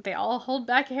 Then they all hold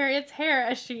back Harriet's hair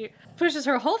as she pushes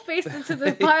her whole face into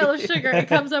the pile of sugar and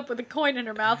comes up with a coin in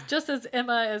her mouth just as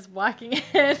Emma is walking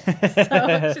in.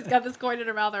 So she's got this coin in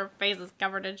her mouth, her face is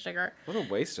covered in sugar. What a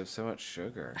waste of so much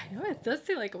sugar. I know, it does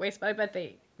seem like a waste, but I bet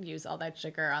they use all that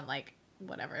sugar on like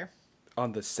whatever.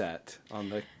 On the set, on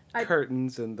the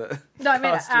curtains and the No, I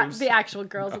mean costumes. the actual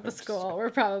girls at the school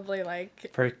were probably like,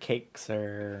 For cakes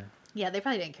or... yeah, they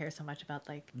probably didn't care so much about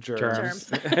like Germs. germs.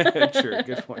 True,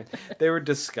 good point. They were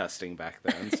disgusting back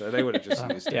then, so they would have just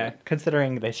used Yeah, it.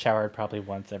 considering they showered probably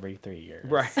once every 3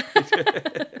 years. Right.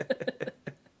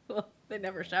 Well, they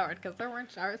never showered because there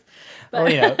weren't showers. Well,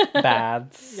 you know,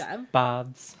 baths, Yeah.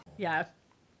 bods. Yeah.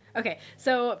 Okay,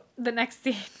 so the next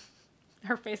scene,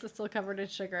 her face is still covered in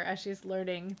sugar as she's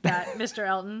learning that Mr.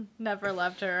 Elton never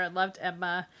loved her and loved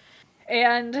Emma.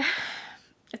 And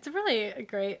it's a really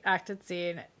great acted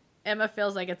scene. Emma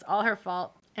feels like it's all her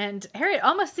fault. And Harriet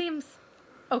almost seems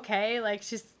okay, like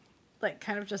she's like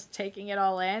kind of just taking it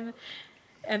all in.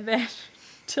 And then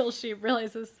till she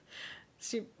realizes,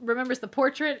 she remembers the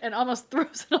portrait and almost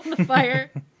throws it on the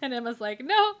fire. And Emma's like,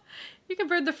 no, you can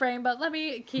burn the frame, but let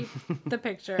me keep the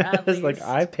picture at It's least. like,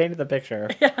 I painted the picture.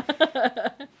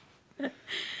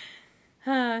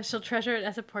 She'll treasure it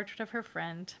as a portrait of her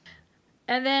friend.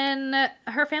 And then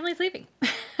her family's leaving.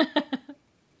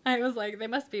 I was like, they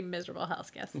must be miserable house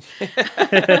guests.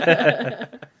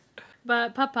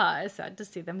 But Papa is sad to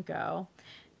see them go.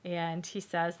 And he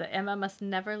says that Emma must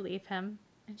never leave him.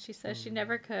 And she says she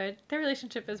never could. Their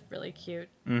relationship is really cute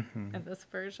in this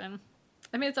version.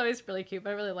 I mean, it's always really cute,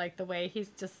 but I really like the way he's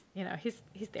just,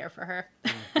 he's there for her.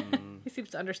 He seems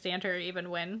to understand her even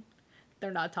when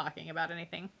they're not talking about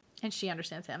anything. And she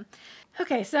understands him.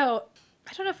 Okay, so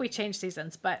I don't know if we changed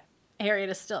seasons, but Harriet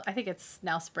is still, I think it's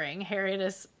now spring. Harriet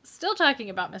is still talking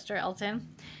about Mr. Elton.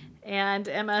 And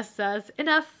Emma says,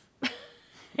 enough.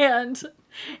 And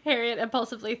Harriet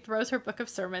impulsively throws her book of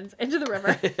sermons into the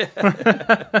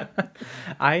river.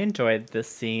 I enjoyed this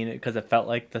scene because it felt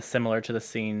like similar to the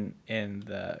scene in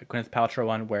the Gwyneth Paltrow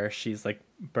one where she's like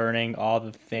burning all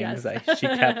the things Yes. that she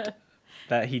kept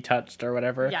that he touched or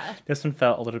whatever. Yeah. This one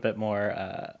felt a little bit more,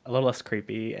 a little less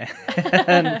creepy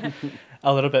and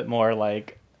a little bit more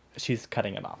like she's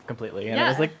cutting it off completely. And it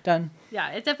was Yeah. like, done.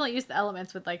 Yeah, it definitely used the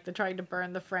elements with like the trying to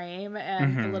burn the frame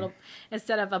and the little,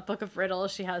 instead of a book of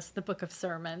riddles, she has the book of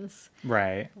sermons,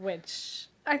 Right. which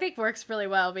I think works really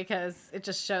well because it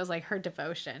just shows like her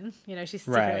devotion. She's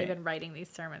secretly Right. been writing these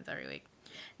sermons every week.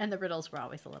 And the riddles were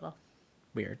always a little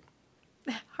Weird.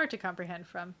 hard to comprehend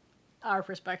from our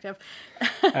perspective.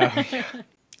 Oh, yeah.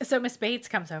 So Miss Bates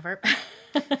comes over.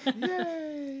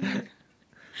 Yay!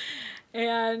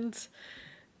 And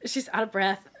she's out of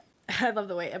breath. I love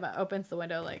the way Emma opens the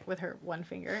window like with her one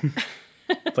finger.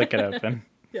 Flick it open.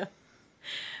 Yeah.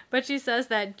 But she says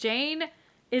that Jane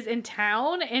is in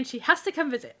town and she has to come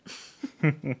visit.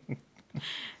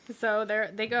 So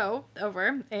they go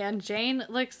over, and Jane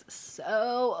looks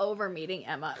so over meeting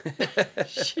Emma.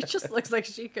 She just looks like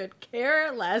she could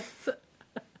care less.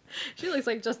 She looks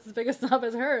like just as big a snob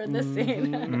as her in this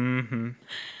scene. Mm-hmm.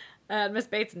 And Miss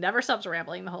Bates never stops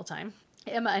rambling the whole time.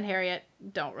 Emma and Harriet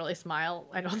don't really smile,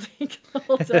 I don't think, the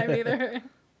whole time either.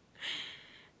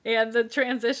 And the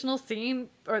transitional scene,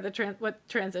 or what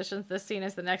transitions this scene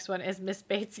is the next one, is Miss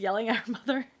Bates yelling at her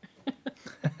mother.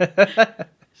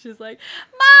 She's like,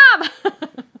 Mom!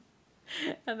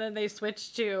 And then they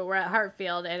switch to, we're at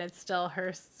Hartfield, and it's still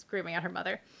her screaming at her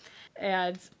mother.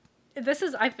 And this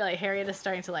is, I feel like Harriet is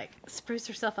starting to, like, spruce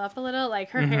herself up a little. Like,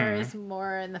 her hair is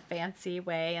more in the fancy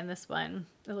way in this one.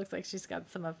 It looks like she's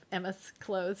got some of Emma's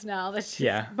clothes now that she's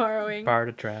borrowing. Borrowed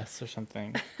a dress or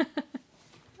something.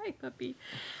 Hi, puppy.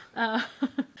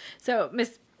 So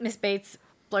Miss Bates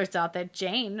blurts out that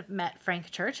Jane met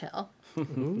Frank Churchill.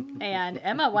 And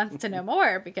Emma wants to know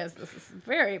more because this is a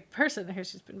very person who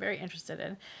she's been very interested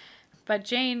in. But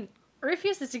Jane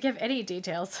refuses to give any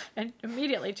details and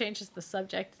immediately changes the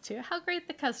subject to how great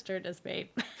the custard is made.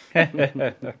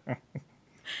 And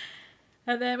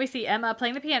then we see Emma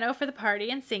playing the piano for the party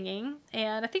and singing,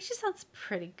 and I think she sounds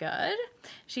pretty good.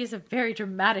 She has a very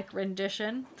dramatic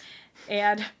rendition,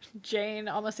 and Jane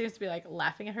almost seems to be like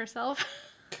laughing at herself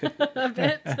a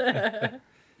bit.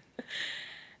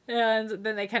 And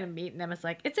then they kind of meet, and Emma's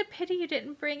like, "It's a pity you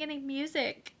didn't bring any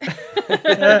music."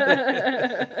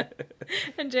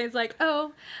 And Jane's like,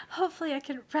 "Oh, hopefully I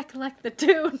can recollect the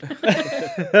tune."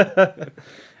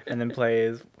 and then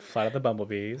plays Flight of the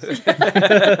Bumblebees.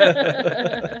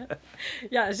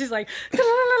 Yeah, she's like,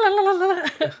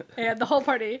 and the whole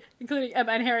party, including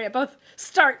Emma and Harriet, both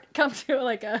come to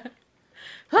like a.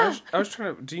 I was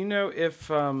trying to. Do you know if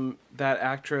that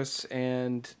actress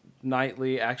and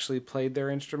Knightley actually played their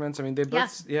instruments? I mean, they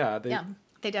both. Yeah,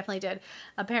 they definitely did.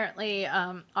 Apparently,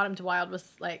 Autumn de Wilde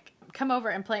was like, "Come over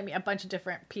and play me a bunch of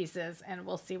different pieces, and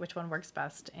we'll see which one works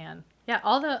best." And yeah,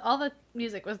 all the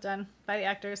music was done by the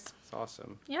actors. It's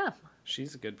awesome. Yeah,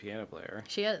 She's a good piano player.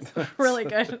 she is really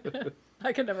good.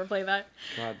 I could never play that.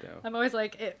 God no. I'm always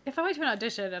like, if I went to an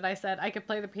audition and I said I could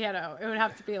play the piano, it would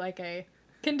have to be like a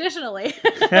conditionally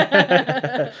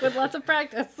with lots of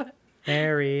practice.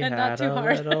 Harry And had not too a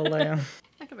hard. little lamb.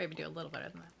 I could maybe do a little better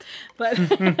than that, but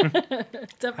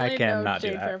definitely no cannot do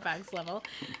Jane that. Fairfax level.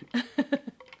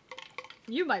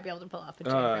 You might be able to pull off a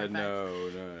Jane Fairfax.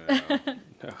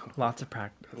 No. Lots of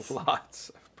practice. Lots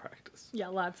of practice. Yeah,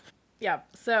 lots. Yeah.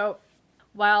 So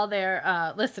while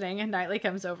they're listening, Knightley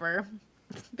comes over,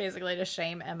 basically to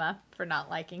shame Emma for not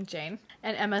liking Jane.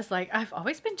 And Emma's like, I've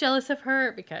always been jealous of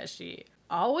her because she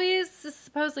always is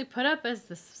supposedly put up as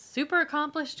this super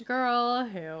accomplished girl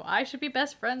who I should be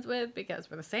best friends with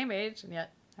because we're the same age, and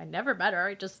yet I never met her.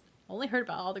 I just only heard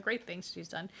about all the great things she's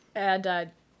done. And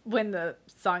when the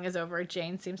song is over,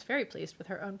 Jane seems very pleased with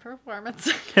her own performance.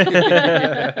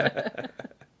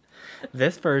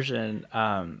 This version,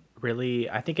 really,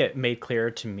 I think it made clear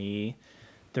to me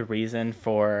the reason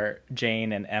for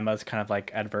Jane and Emma's kind of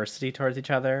like adversity towards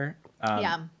each other.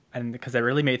 Yeah. And because it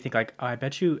really made me think like, oh, I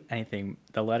bet you anything,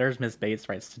 the letters Miss Bates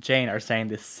writes to Jane are saying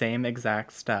the same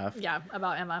exact stuff. Yeah,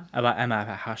 about Emma. About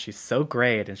how she's so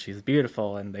great and she's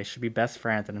beautiful and they should be best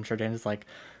friends. And I'm sure Jane is like,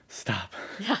 stop.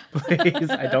 Yeah. Please,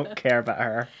 I don't care about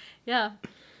her. Yeah.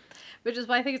 Which is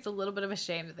why I think it's a little bit of a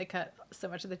shame that they cut so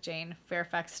much of the Jane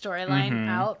Fairfax storyline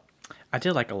out. I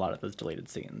did like a lot of those deleted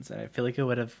scenes, and I feel like it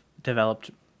would have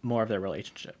developed more of their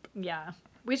relationship. Yeah.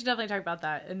 We should definitely talk about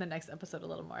that in the next episode a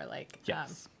little more, like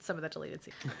Yes. some of the deleted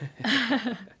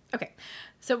scenes. Okay.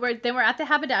 So we're at the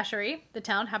haberdashery, the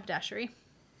town haberdashery.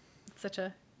 It's such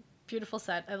a beautiful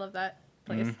set. I love that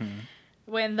place.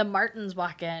 When the Martins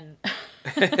walk in.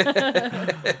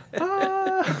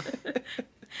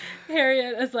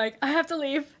 Harriet is like, I have to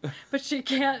leave, but she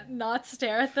can't not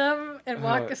stare at them and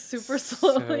walk super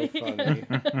slowly. So funny.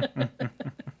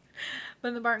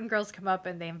 When the Martin girls come up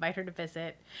and they invite her to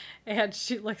visit, and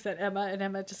she looks at Emma, and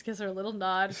Emma just gives her a little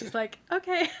nod. She's like,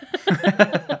 okay.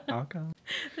 I'll come.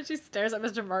 And she stares at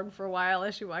Mr. Martin for a while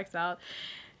as she walks out.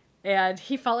 And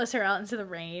he follows her out into the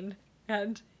rain,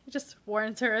 and he just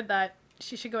warns her that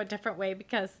she should go a different way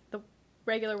because the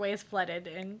regular way is flooded,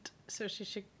 and so she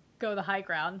should go the high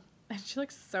ground. And she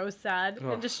looks so sad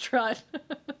and distraught.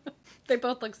 They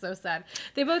both look so sad.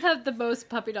 They both have the most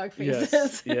puppy dog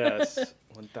faces. Yes.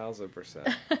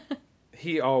 1000%.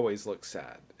 He always looks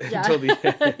sad Yeah. until the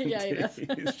end. Yeah, he does.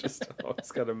 He's just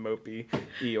always got a mopey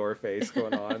Eeyore face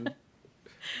going on.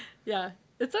 Yeah.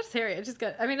 It's not Harriet. She's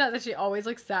got, I mean, not that she always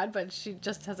looks sad, but she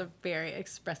just has a very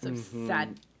expressive,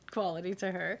 sad quality to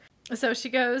her. So she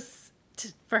goes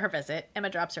for her visit. Emma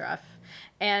drops her off.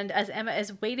 And as Emma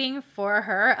is waiting for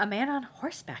her, a man on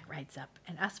horseback rides up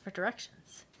and asks for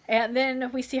directions. And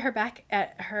then we see her back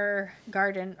at her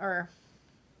garden or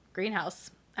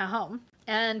greenhouse at home.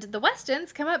 And the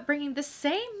Westons come up bringing the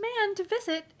same man to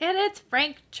visit, and it's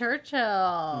Frank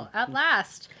Churchill at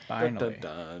last. Finally.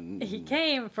 Dun, dun, He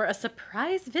came for a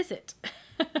surprise visit.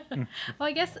 Well,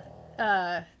 I guess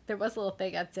there was a little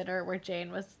thing at dinner where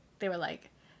they were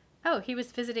like, oh, he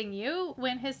was visiting you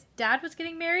when his dad was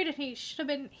getting married and he should have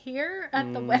been here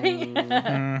at the wedding.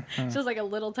 She was like a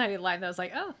little tiny line that was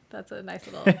like, oh, that's a nice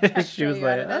little extra. She was you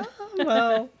like, added in. oh,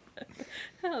 well.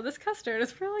 Oh, this custard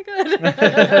is really good.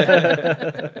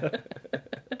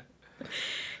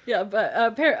 Yeah, but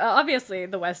obviously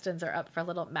the Westons are up for a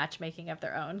little matchmaking of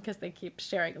their own because they keep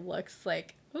sharing looks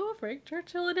like, oh, Frank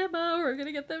Churchill and Emma, we're going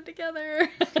to get them together.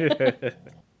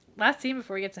 Last scene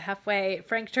before we get to halfway,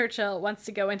 Frank Churchill wants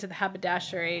to go into the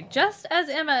haberdashery just as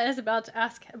Emma is about to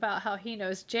ask about how he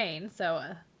knows Jane. So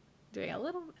doing a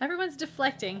little, everyone's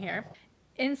deflecting here.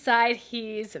 Inside,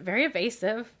 he's very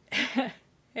evasive.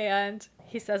 And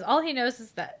he says all he knows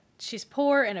is that she's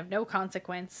poor and of no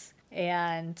consequence.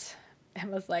 And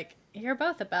Emma's like, you're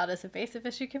both about as evasive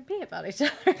as you can be about each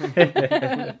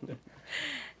other.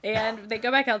 And they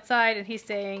go back outside and he's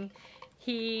saying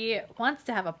he wants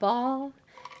to have a ball.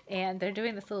 And they're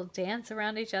doing this little dance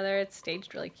around each other. It's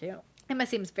staged really cute. Emma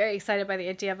seems very excited by the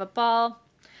idea of a ball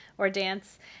or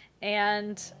dance.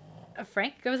 And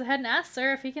Frank goes ahead and asks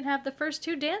her if he can have the first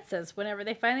 2 dances whenever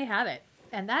they finally have it.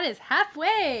 And that is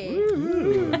halfway.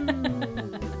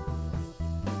 Woo-hoo.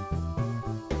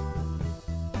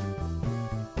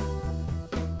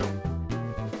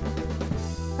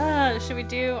 we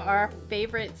do our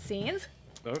favorite scenes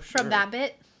Oh, sure. from that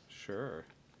bit? Sure.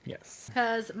 Yes.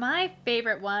 Because my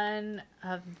favorite one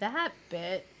of that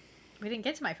bit, we didn't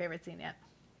get to my favorite scene yet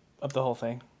Of the whole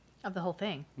thing. of the whole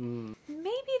thing. Mm.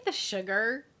 Maybe the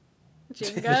sugar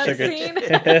Jenga Sugar scene.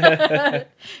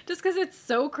 Just because it's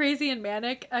so crazy and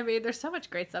manic. I mean, there's so much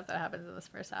great stuff that happens in this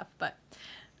first half, but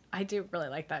I do really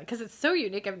like that because it's so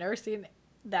unique. I've never seen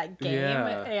that game,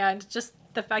 Yeah. and just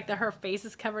the fact that her face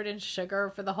is covered in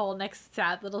sugar for the whole next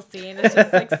sad little scene is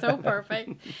just like so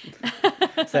perfect.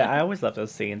 So I always love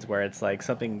those scenes where it's like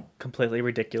something completely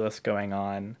ridiculous going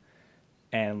on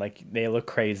and like they look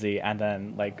crazy and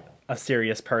then like a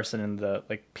serious person in the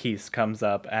like piece comes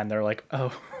up and they're like,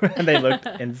 oh, and they look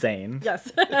insane. Yes.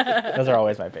 Those are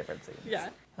always my favorite scenes. Yeah.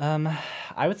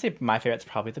 I would say my favorite's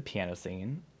probably the piano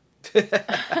scene.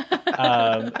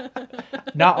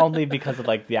 Not only because of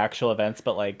like the actual events,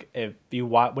 but like if you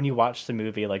when you watch the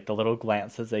movie, like the little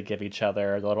glances they give each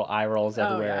other, the little eye rolls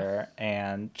everywhere,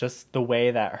 and just the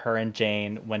way that her and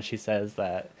Jane, when she says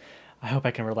that, I hope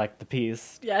I can recollect the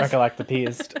piece. Yes. Recollect the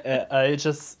piece. It's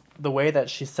just the way that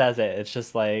she says it. It's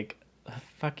just like,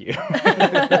 fuck you.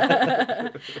 I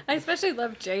especially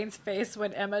love Jane's face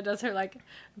when Emma does her like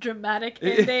dramatic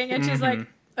ending, and she's like,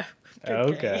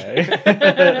 Okay.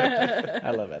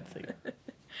 I love that scene.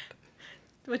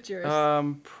 "What's yours?"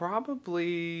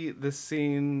 Probably the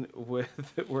scene with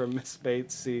where Miss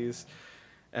Bates sees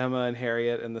Emma and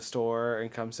Harriet in the store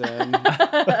and comes in.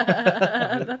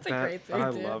 That's a great scene.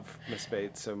 I too. love Miss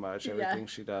Bates so much. Everything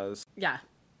she does. Yeah,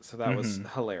 So that was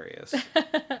hilarious.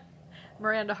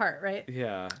 Miranda Hart, right?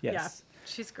 Yeah. Yes. Yeah,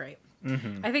 she's great.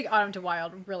 I think Autumn to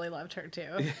Wild really loved her too.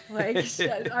 Like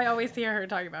I always hear her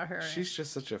talking about her. She's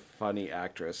just such a funny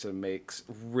actress and makes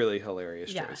really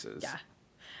hilarious yeah, choices. yeah.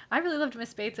 I really loved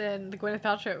Miss Bates in the Gwyneth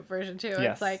Paltrow version too.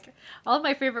 Yes. It's like all of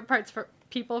my favorite parts for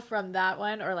people from that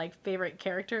one, or like favorite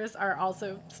characters, are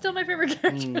also still my favorite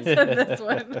characters in this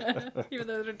one, even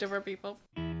though they're different people.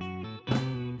 All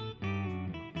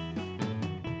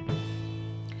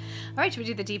right, should we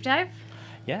do the deep dive?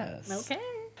 Yes. Okay.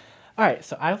 All right,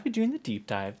 so I will be doing the deep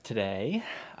dive today,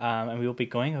 and we will be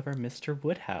going over Mr.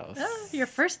 Woodhouse. Oh, your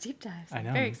first deep dive. I know.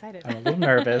 I'm very excited. I'm a little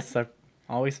nervous. I'm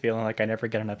always feeling like I never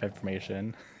get enough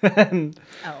information. And,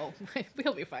 Oh,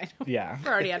 we'll be fine. yeah,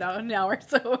 We're already at an hour,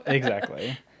 so.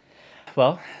 exactly.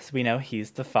 Well, as we know,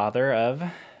 he's the father of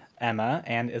Emma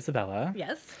and Isabella.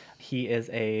 Yes. He is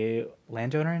a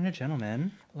landowner and a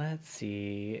gentleman. Let's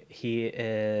see. He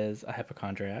is a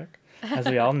hypochondriac, as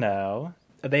we all know.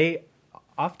 They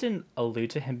often allude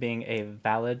to him being a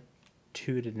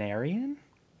valetudinarian,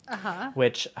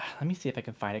 which, let me see if I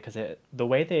can find it, because the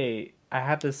way I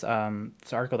have this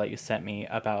article that you sent me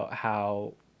about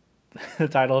how the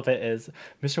title of it is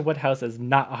Mr. Woodhouse is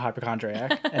not a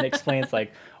hypochondriac, and explains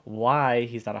like why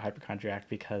he's not a hypochondriac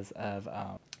because of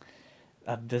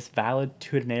this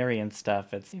valetudinarian stuff.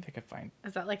 Let's see if I can find.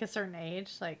 Is that like a certain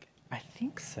age? Like I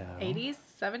think so. 80s?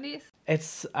 70s?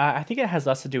 It's I think it has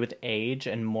less to do with age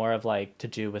and more of like to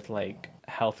do with like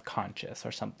health conscious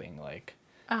or something like.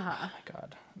 Uh-huh. Oh my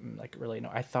god, like really no.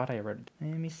 I thought I read.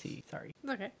 Let me see. Sorry.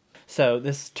 Okay. So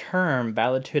this term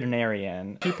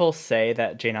valetudinarian, people say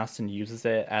that Jane Austen uses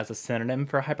it as a synonym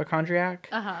for hypochondriac.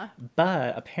 Uh-huh.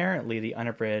 But apparently the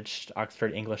unabridged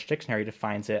Oxford English Dictionary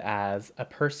defines it as a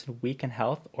person weak in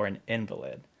health or an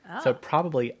invalid. Oh. So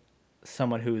probably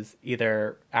someone who's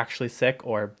either actually sick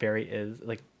or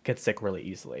gets sick really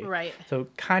easily. Right. So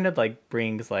kind of like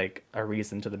brings like a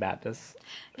reason to the madness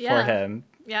Yeah. for him.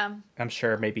 Yeah. I'm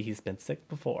sure maybe he's been sick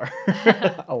before.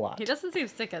 A lot. He doesn't seem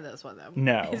sick in this one, though.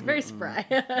 No. He's very spry.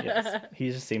 Yes.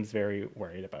 He just seems very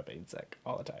worried about being sick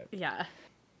all the time. Yeah.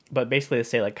 But basically they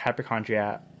say like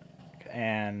hypochondriac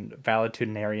and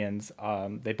valetudinarians,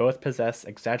 they both possess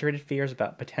exaggerated fears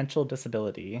about potential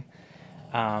disability.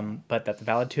 But that the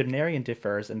valetudinarian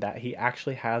differs in that he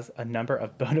actually has a number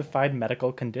of bona fide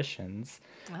medical conditions,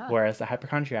 whereas the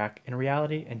hypochondriac in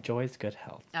reality enjoys good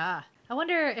health. I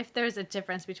wonder if there's a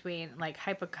difference between like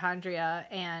hypochondria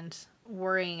and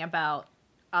worrying about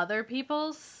other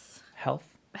people's Health?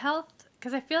 health,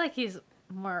 because I feel like he's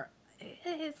more,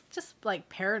 it's just like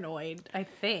paranoid, I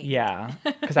think. Yeah,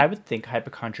 because I would think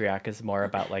hypochondriac is more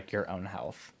about like your own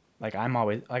health. Like I'm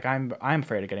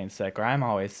afraid of getting sick, or I'm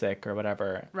always sick, or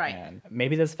whatever. Right. And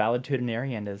maybe this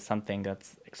valetudinarian is something that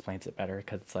explains it better,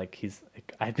 because it's like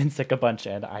I've been sick a bunch,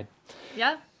 and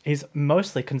Yeah. he's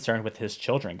mostly concerned with his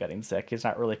children getting sick. He's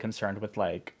not really concerned with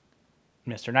like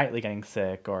Mr. Knightley getting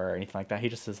sick or anything like that. He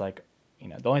just is like,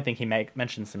 the only thing he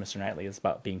mentions to Mr. Knightley is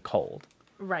about being cold.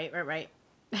 Right.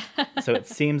 So it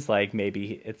seems like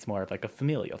maybe it's more of like a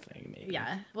familial thing, maybe.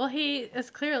 Yeah. Well, he is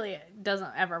clearly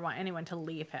doesn't ever want anyone to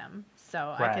leave him.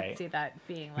 So I Right. could see that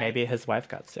being like Maybe his wife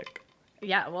got sick.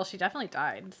 Yeah, well, she definitely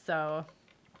died. So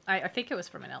I think it was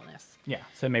from an illness. Yeah,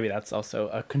 so maybe that's also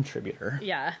a contributor.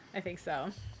 Yeah, I think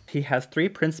so. He has three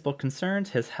principal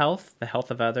concerns: his health, the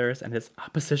health of others, and his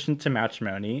opposition to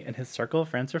matrimony in his circle of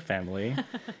friends or family.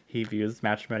 He views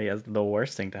matrimony as the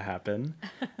worst thing to happen.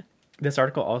 This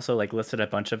article also like listed a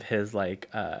bunch of his like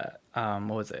what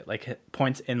was it, like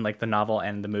points in like the novel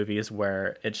and the movies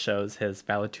where it shows his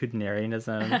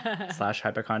valetudinarianism slash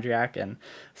hypochondriac, and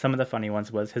some of the funny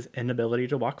ones was his inability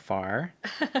to walk far,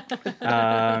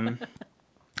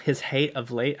 his hate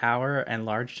of late hour and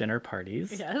large dinner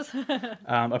parties, Yes.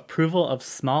 approval of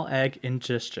small egg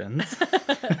ingestions,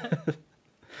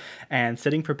 and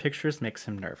sitting for pictures makes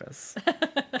him nervous.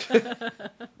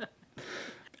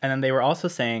 And then they were also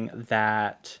saying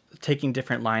that taking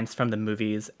different lines from the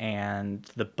movies and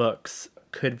the books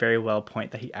could very well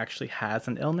point that he actually has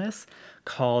an illness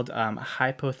called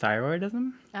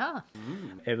hypothyroidism. Oh.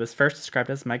 It was first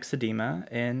described as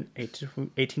myxedema in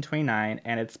 1829,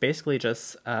 and it's basically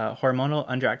just hormonal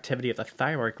underactivity of the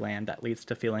thyroid gland that leads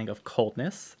to feeling of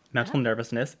coldness, mental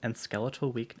nervousness, and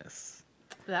skeletal weakness.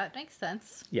 That makes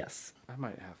sense. Yes. I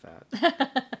might have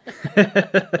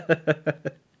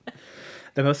that.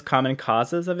 The most common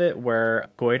causes of it were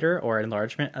goiter or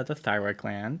enlargement of the thyroid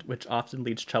gland, which often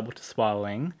leads trouble to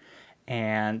swallowing.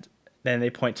 And then they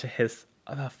point to his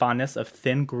fondness of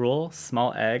thin gruel,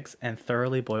 small eggs, and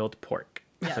thoroughly boiled pork.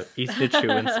 Yes. So easy to chew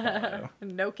and swallow,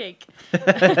 No cake.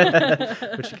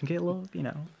 which can get a little,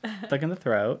 stuck in the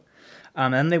throat.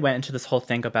 And then they went into this whole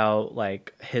thing about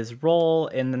like his role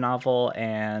in the novel,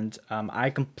 and I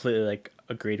completely like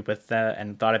agreed with that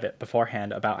and thought of it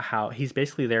beforehand about how he's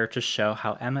basically there to show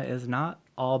how Emma is not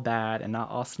all bad and not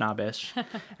all snobbish,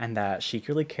 and that she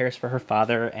really cares for her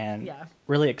father and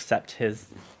really accept his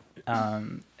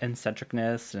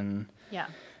eccentricness, and Yeah.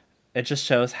 it just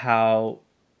shows how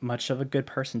much of a good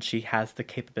person she has the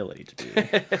capability to be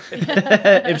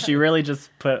if she really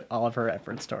just put all of her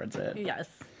efforts towards it. Yes.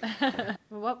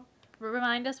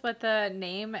 Remind us what the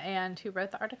name and who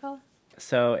wrote the article?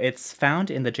 So it's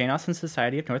found in the Jane Austen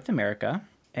Society of North America,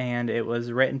 and it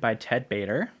was written by Ted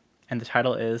Bader, and the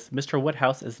title is "Mr.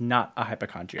 Woodhouse is not a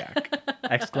hypochondriac!"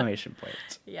 Exclamation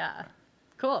point. Yeah.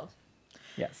 Cool.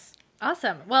 Yes.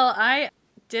 Awesome. Well, I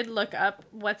did look up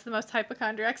what's the most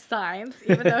hypochondriac signs,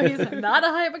 even though he's not a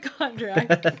hypochondriac,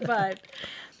 but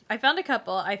I found a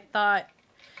couple. I thought,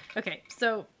 okay,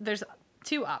 so there's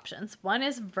two options. One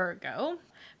is Virgo.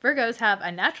 Virgos have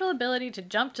a natural ability to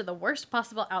jump to the worst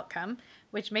possible outcome,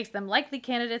 which makes them likely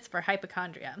candidates for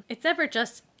hypochondria. It's never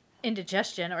just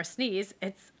indigestion or sneeze,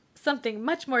 it's something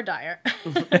much more dire.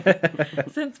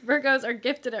 Since Virgos are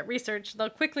gifted at research, they'll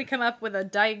quickly come up with a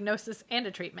diagnosis and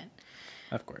a treatment.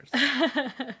 Of course.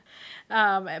 But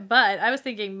I was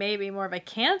thinking maybe more of a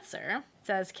Cancer. It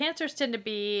says cancers tend to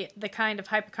be the kind of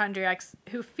hypochondriacs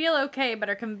who feel okay but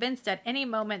are convinced at any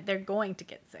moment they're going to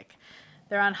get sick.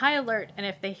 They're on high alert, and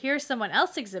if they hear someone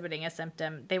else exhibiting a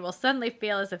symptom, they will suddenly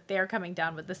feel as if they're coming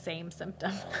down with the same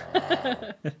symptom.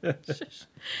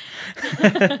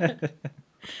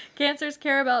 Cancers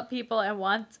care about people and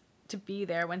want to be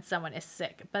there when someone is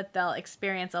sick, but they'll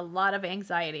experience a lot of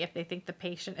anxiety if they think the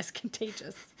patient is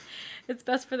contagious. It's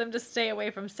best for them to stay away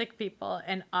from sick people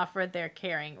and offer their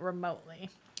caring remotely.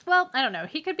 Well, I don't know.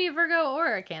 He could be a Virgo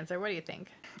or a Cancer. What do you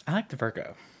think? I like the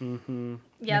Virgo.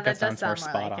 Yeah, that does sounds more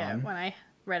sound more like spot it on. when I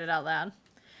read it out loud.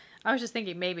 I was just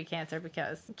thinking maybe Cancer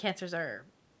because Cancers are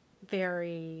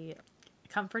very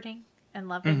comforting and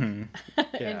loving in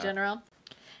Yeah. general.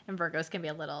 And Virgos can be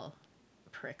a little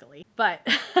prickly. But,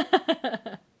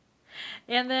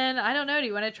 and then, I don't know, do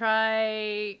you want to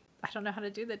try, I don't know how to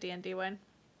do the D&D one.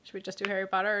 Should we just do Harry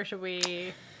Potter or should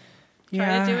we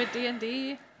try to do a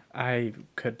D&D? I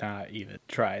could not even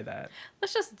try that.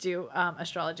 Let's just do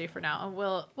astrology for now and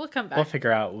we'll come back. We'll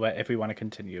figure out what if we want to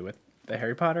continue with the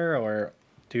Harry Potter or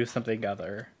do something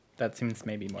other. That seems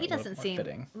maybe more, He a little doesn't more seem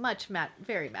fitting. much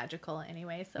very magical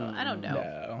anyway, so I don't know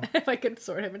No. if I could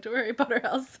sort him into a Harry Potter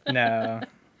house. No.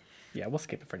 Yeah, we'll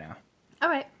skip it for now. All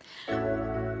right.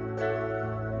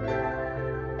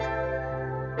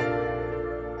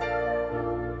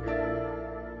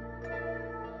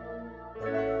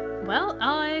 Well,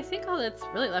 I think all that's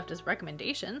really left is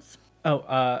recommendations.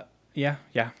 Oh, yeah,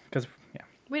 because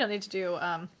We don't need to do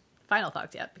final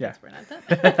thoughts yet because we're not done.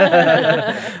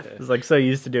 I was like so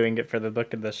used to doing it for the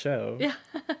book of the show. Yeah.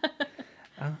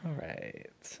 All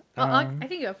right. Well, I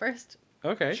can go first.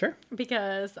 Okay. Sure.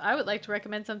 because I would like to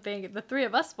recommend something the three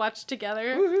of us watched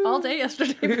together all day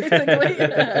yesterday, basically.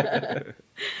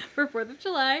 For 4th of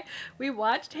July, we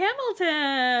watched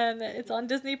Hamilton. It's on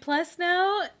Disney Plus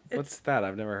now. What's that?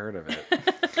 I've never heard of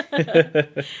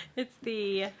it. It's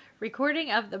the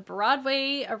recording of the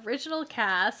Broadway original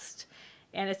cast,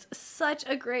 and it's such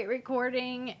a great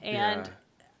recording. And Yeah.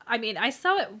 I mean,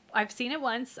 I've seen it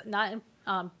once, not in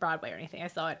Broadway or anything. I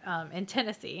saw it in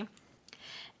Tennessee.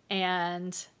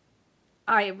 And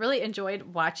I really enjoyed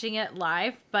watching it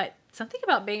live, but something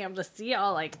about being able to see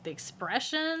all like the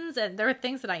expressions, and there were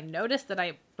things that I noticed that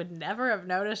I would never have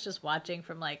noticed just watching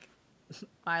from like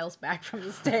miles back from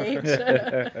the stage.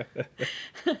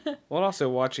 Well, and also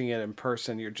watching it in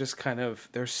person, you're just kind of,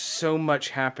 there's so much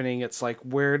happening. It's like,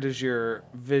 where does your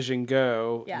vision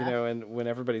go? Yeah. You know, and when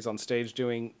everybody's on stage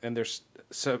doing, and there's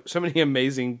so many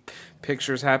amazing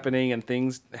pictures happening and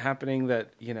things happening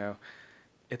that, you know,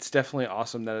 it's definitely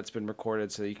awesome that it's been recorded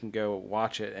so that you can go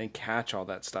watch it and catch all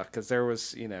that stuff. Because there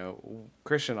was, you know,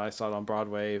 Christian and I saw it on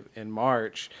Broadway in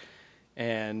March,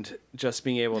 and just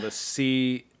being able to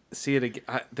see it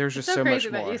again, there's just so so crazy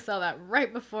much that more. you saw that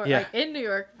right before, Yeah. like in New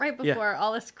York, right Yeah. before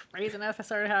all this craziness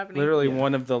started happening. Literally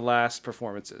one of the last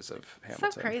performances of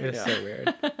Hamilton. So crazy. It's Yeah. so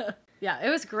weird. Yeah, it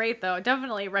was great though.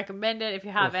 Definitely recommend it if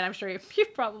you haven't. I'm sure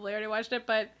you've probably already watched it,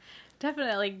 but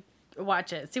definitely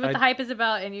watch it. See what the hype is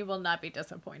about, and you will not be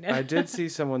disappointed. I did see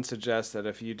someone suggest that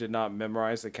if you did not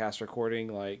memorize the cast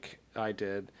recording like I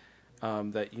did,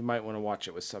 that you might want to watch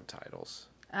it with subtitles.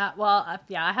 Yeah,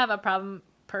 I have a problem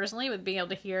personally with being able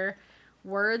to hear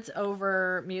words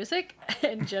over music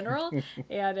in general,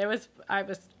 and I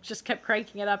was just kept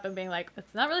cranking it up and being like,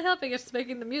 it's not really helping, it's just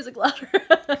making the music louder.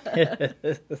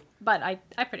 But I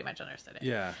pretty much understood it.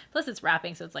 Yeah. Plus it's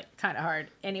rapping, so it's like kind of hard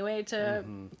anyway to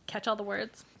catch all the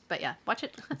words. But yeah, watch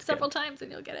it several times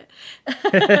and you'll get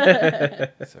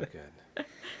it. So good.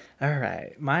 All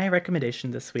right. My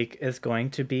recommendation this week is going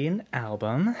to be an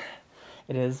album.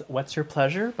 It is What's Your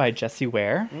Pleasure by Jessie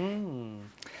Ware.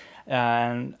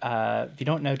 And if you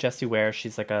don't know Jessie Ware,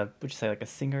 she's like would you say like a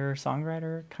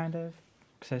singer-songwriter kind of?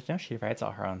 Because I know she writes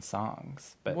all her own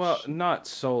songs. But Well, not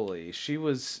solely. She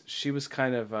was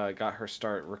kind of got her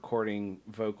start recording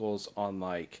vocals on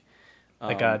like a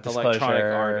the Electronic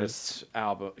Disclosure Artists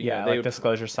album. yeah, they like would-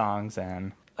 Disclosure songs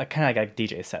and kind of like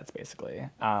DJ sets basically.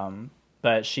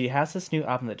 But she has this new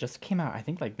album that just came out, I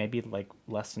think like maybe like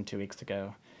less than 2 weeks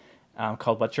ago,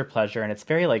 called What's Your Pleasure, and it's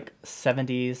very like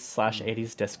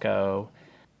 70s/80s disco,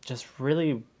 just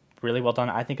really, really well done.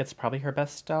 I think it's probably her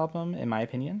best album in my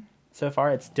opinion so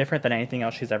far. It's different than anything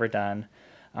else she's ever done,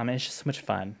 and it's just so much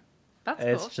fun. That's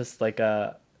It's cool. just like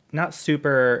a not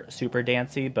super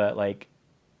dancey, but like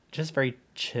just very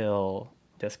chill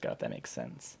disco, if that makes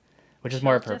sense, which is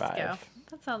more of her Disco. vibe.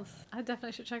 That sounds, I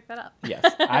definitely should check that out. Yes,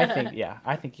 I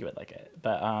think you would like it,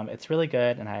 but it's really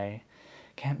good, and I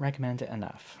can't recommend it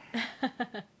enough.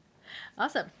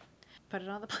 Awesome. Put it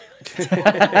on the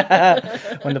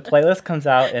playlist. When the playlist comes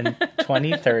out in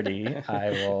 2030, I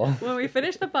will When we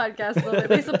finish the podcast, we'll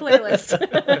release a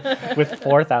playlist. with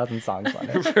 4,000 songs on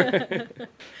it. Do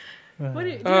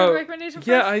you have a recommendation for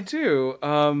Yeah, us? I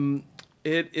do.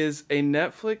 It is a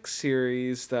Netflix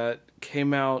series that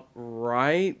came out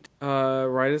right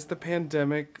as the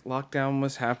pandemic lockdown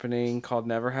was happening, called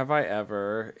Never Have I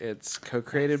Ever. It's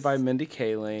co-created by Mindy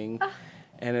Kaling,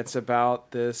 and it's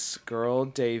about this girl,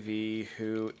 Davy,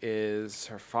 who is,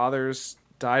 her father's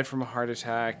died from a heart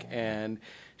attack, and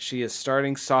she is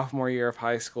starting sophomore year of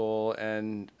high school,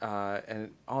 and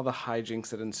all the hijinks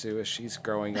that ensue as she's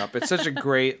growing up. It's such a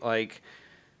great like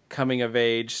coming of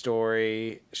age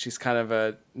story. She's kind of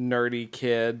a nerdy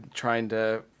kid trying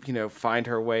to, find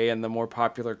her way in the more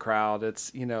popular crowd.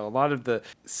 It's, a lot of the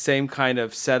same kind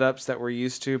of setups that we're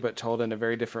used to, but told in a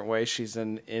very different way. She's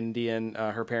an Indian,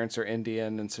 her parents are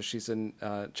Indian, and so she's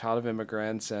a child of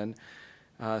immigrants, and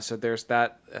so there's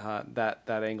that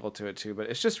angle to it too. But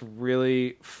it's just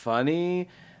really funny,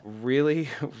 really,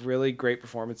 really great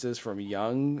performances from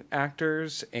young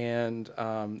actors, and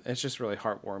it's just really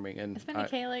heartwarming. And Is Mindy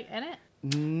Kaling in it?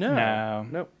 No.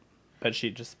 Nope. But she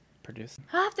just produced.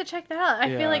 I'll have to check that out. I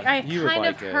Yeah, feel like I you would kind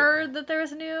of like it. heard that there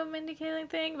was a new Mindy Kaling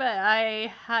thing, but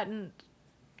I hadn't,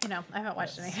 I haven't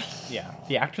watched anything. Yeah,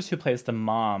 the actress who plays the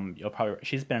mom,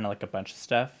 she's been in like a bunch of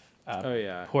stuff. Oh,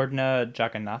 yeah. Purna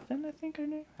Jagannathan, I think her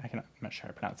name. I'm not sure how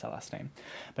to pronounce that last name,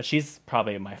 but she's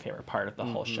probably my favorite part of the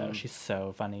whole show. She's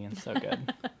so funny and so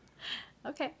good.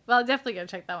 Okay. Well, definitely gonna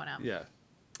check that one out. Yeah.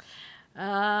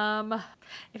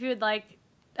 If you would like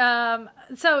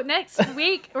So next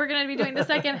week we're going to be doing the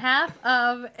second half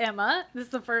of Emma. This is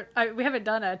the first. We haven't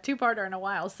done a two-parter in a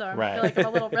while, so I Right. feel like I'm a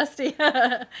little rusty.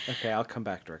 Okay, I'll come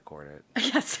back to record it.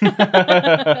 Yes.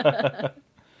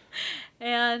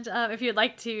 And if you'd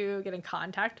like to get in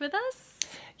contact with us,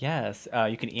 Yes,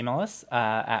 you can email us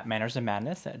at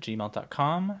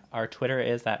mannersandmadness@gmail.com. Our Twitter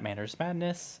is at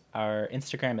mannersmadness. Our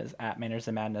Instagram is at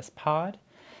mannersandmadnesspod.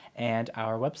 And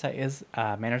our website is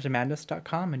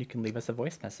mannersandmadness.com, and you can leave us a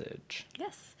voice message.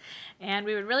 yes. And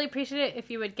we would really appreciate it if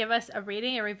you would give us a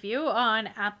rating and review on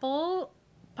Apple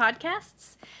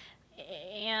Podcasts.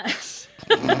 And is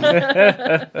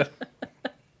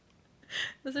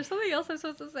there something else I'm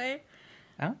supposed to say?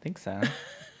 I don't think so.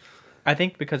 I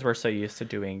think because we're so used to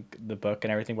doing the book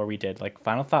and everything where we did like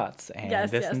final thoughts and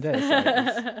Yes, this yes. and this,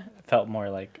 it felt more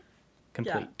like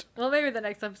complete. Yeah. Well, maybe the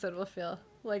next episode will feel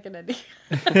like an ending.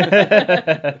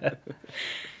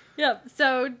 Yep.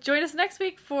 So join us next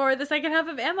week for the second half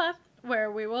of Emma,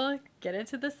 where we will get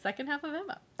into the second half of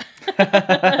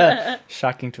Emma.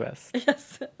 Shocking twist.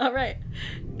 Yes. All right.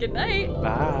 Good night.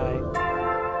 Bye.